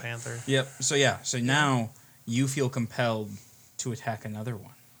underneath my panther. Yep. So yeah. So now you feel compelled to attack another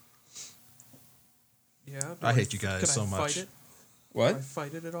one. Yeah. do I hate you guys can so I much. Fight it? What? Can I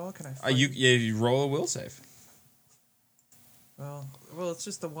fight it at all? Can I fight You roll a will save. Well, it's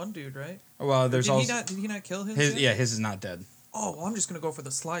just the one dude, right? Well, there's did also Did he not kill his? his. yet? Yeah, his is not dead. Oh, well, I'm just gonna go for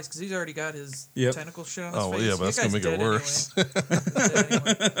the slice because he's already got his Yep. tentacle shit on his Oh, face. well, yeah, but that's going to make it worse.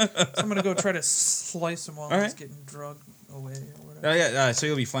 So I'm gonna go try to slice him while All he's right. getting drugged away or whatever. Oh yeah. So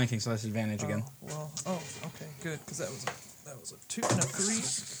you'll be flanking, so that's advantage again. Okay, good, because that was a 2 and a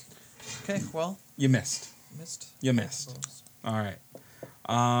 3. Okay, well, You missed. missed. You missed. All right.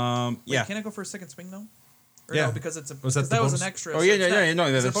 Wait, Yeah. Can I go for a second swing though? Or Yeah. no, because it's a Was that because the that was bonus? an extra. Oh so yeah, it's yeah, not- yeah. No,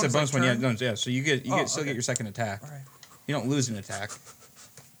 is it that's the bonus one. turn? Yeah, no, yeah. So you still okay. get your second attack. All right. You don't lose an attack.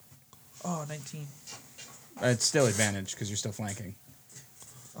 Oh, 19. It's still advantage because you're still flanking.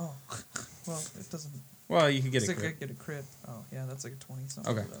 Oh, well, it doesn't. Well, you could get It's a like I crit. get a crit. Oh, yeah, that's like a 20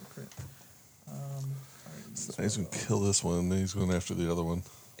 something. Okay. Without a crit. He's going to kill this one, and then he's going after the other one.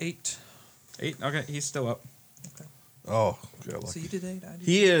 8. 8. Okay, he's still up. Okay. Oh, got So lucky. you did 8. I did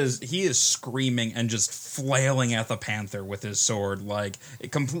He is screaming and just flailing at the panther with his sword, like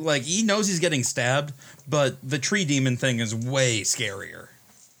like he knows he's getting stabbed, but the tree demon thing is way scarier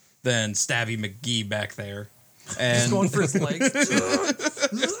than Stabby McGee back there. And Just going for his legs.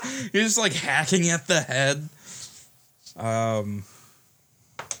 he's just like hacking at the head. Oh,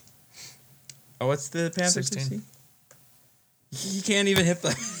 what's the panther 16. He can't even hit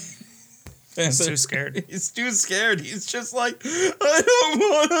the. He's too scared. He's too scared. He's just like, I don't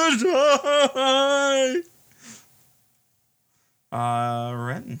want to die.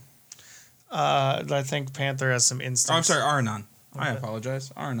 Renton. I think Panther has some instincts. Oh, I'm sorry, Arnon. I Okay.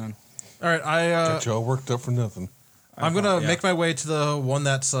 apologize. Arnon. All right, Got y'all worked up for nothing. I'm going to Yeah. make my way to the one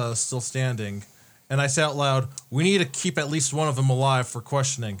that's still standing. And I say out loud, we need to keep at least one of them alive for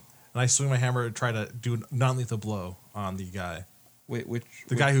questioning. And I swing my hammer to try to do a non-lethal blow on the guy. Wait, which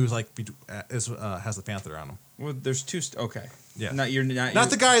The guy who's like has the panther on him. Well, there's two. Okay. Yeah. Not you're not. Not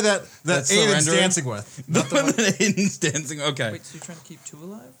the guy that That's Aiden's surrendering? dancing with. The one that Aiden's dancing. Okay. Wait, so you're trying to keep 2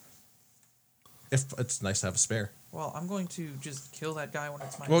 alive? If it's nice to have a spare. Well, I'm going to just kill that guy when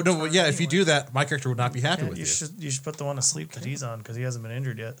it's my Well, no, turn well, yeah. If you anyway. do that, my character would not be happy Yeah, with you you. should put the one to sleep that he's on because he hasn't been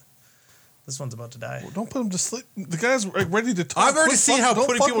injured yet. This one's about to die. Well, don't put him to sleep. The guy's like, ready to talk. I've already Quit seen fuck- how don't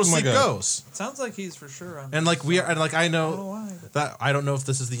putting fuck people to with my sleep guy. goes. It sounds like he's for sure on. And like I don't know know why. that I don't know if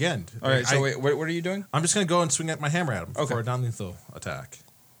this is the end. All right. Like, So wait, what are you doing? I'm just gonna go and swing at my hammer at him Okay. for a non-lethal attack.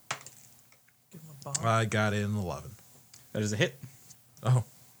 Give him a bomb. I got an 11. That is a hit. Oh.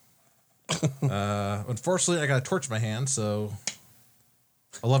 Unfortunately, I got a torch in my hand, so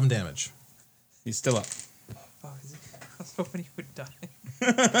 11 damage. He's still up. Oh, is he? I was hoping he would die.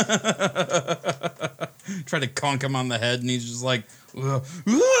 Try to conk him on the head, and he's just like. "Ugh."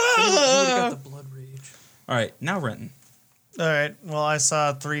 He would have got the blood rage. All right, now Renton. All right. Well, I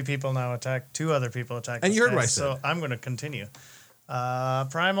saw 3 people now attack. 2 other people attack. And this you heard guy, what I So said. I'm going to continue.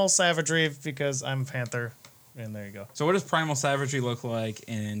 Primal Savagery because I'm Panther. And there you go. So what does primal savagery look like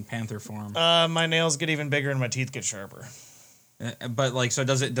in panther form? My nails get even bigger and my teeth get sharper. But like, so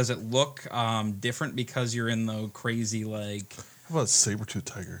does it look different because you're in the crazy like How about saber-tooth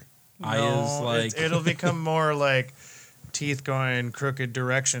tiger? eyes like it'll become more like teeth going crooked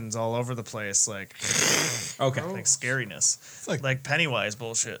directions all over the place, like okay. like scariness, It's like, like Pennywise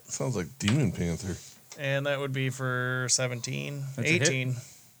bullshit. sounds like Demon Panther. And that would be for 17, That's a hit. 18.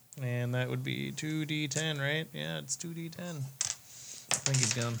 And that would be 2d10, right? Yeah, it's 2d10. I think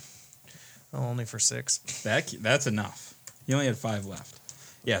he's gone. Oh, only for 6. That's enough. You only had 5 left.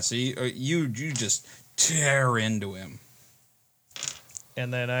 Yeah, so you just tear into him.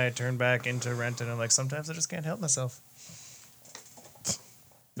 And then I turn back into Rent, and I'm like, sometimes I just can't help myself.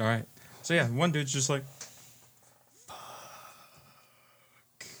 All right. So yeah, one dude's just like,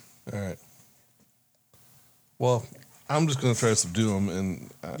 All right. Well, I'm just gonna try to subdue him,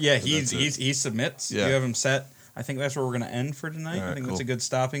 and yeah, he submits. Yeah. You have him set. I think that's where we're gonna end for tonight. All I right, think that's a cool. good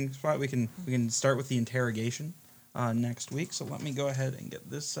stopping spot. We can start with the interrogation next week. So let me go ahead and get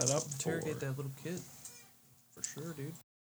this set up. Interrogate that little kid. For sure, dude.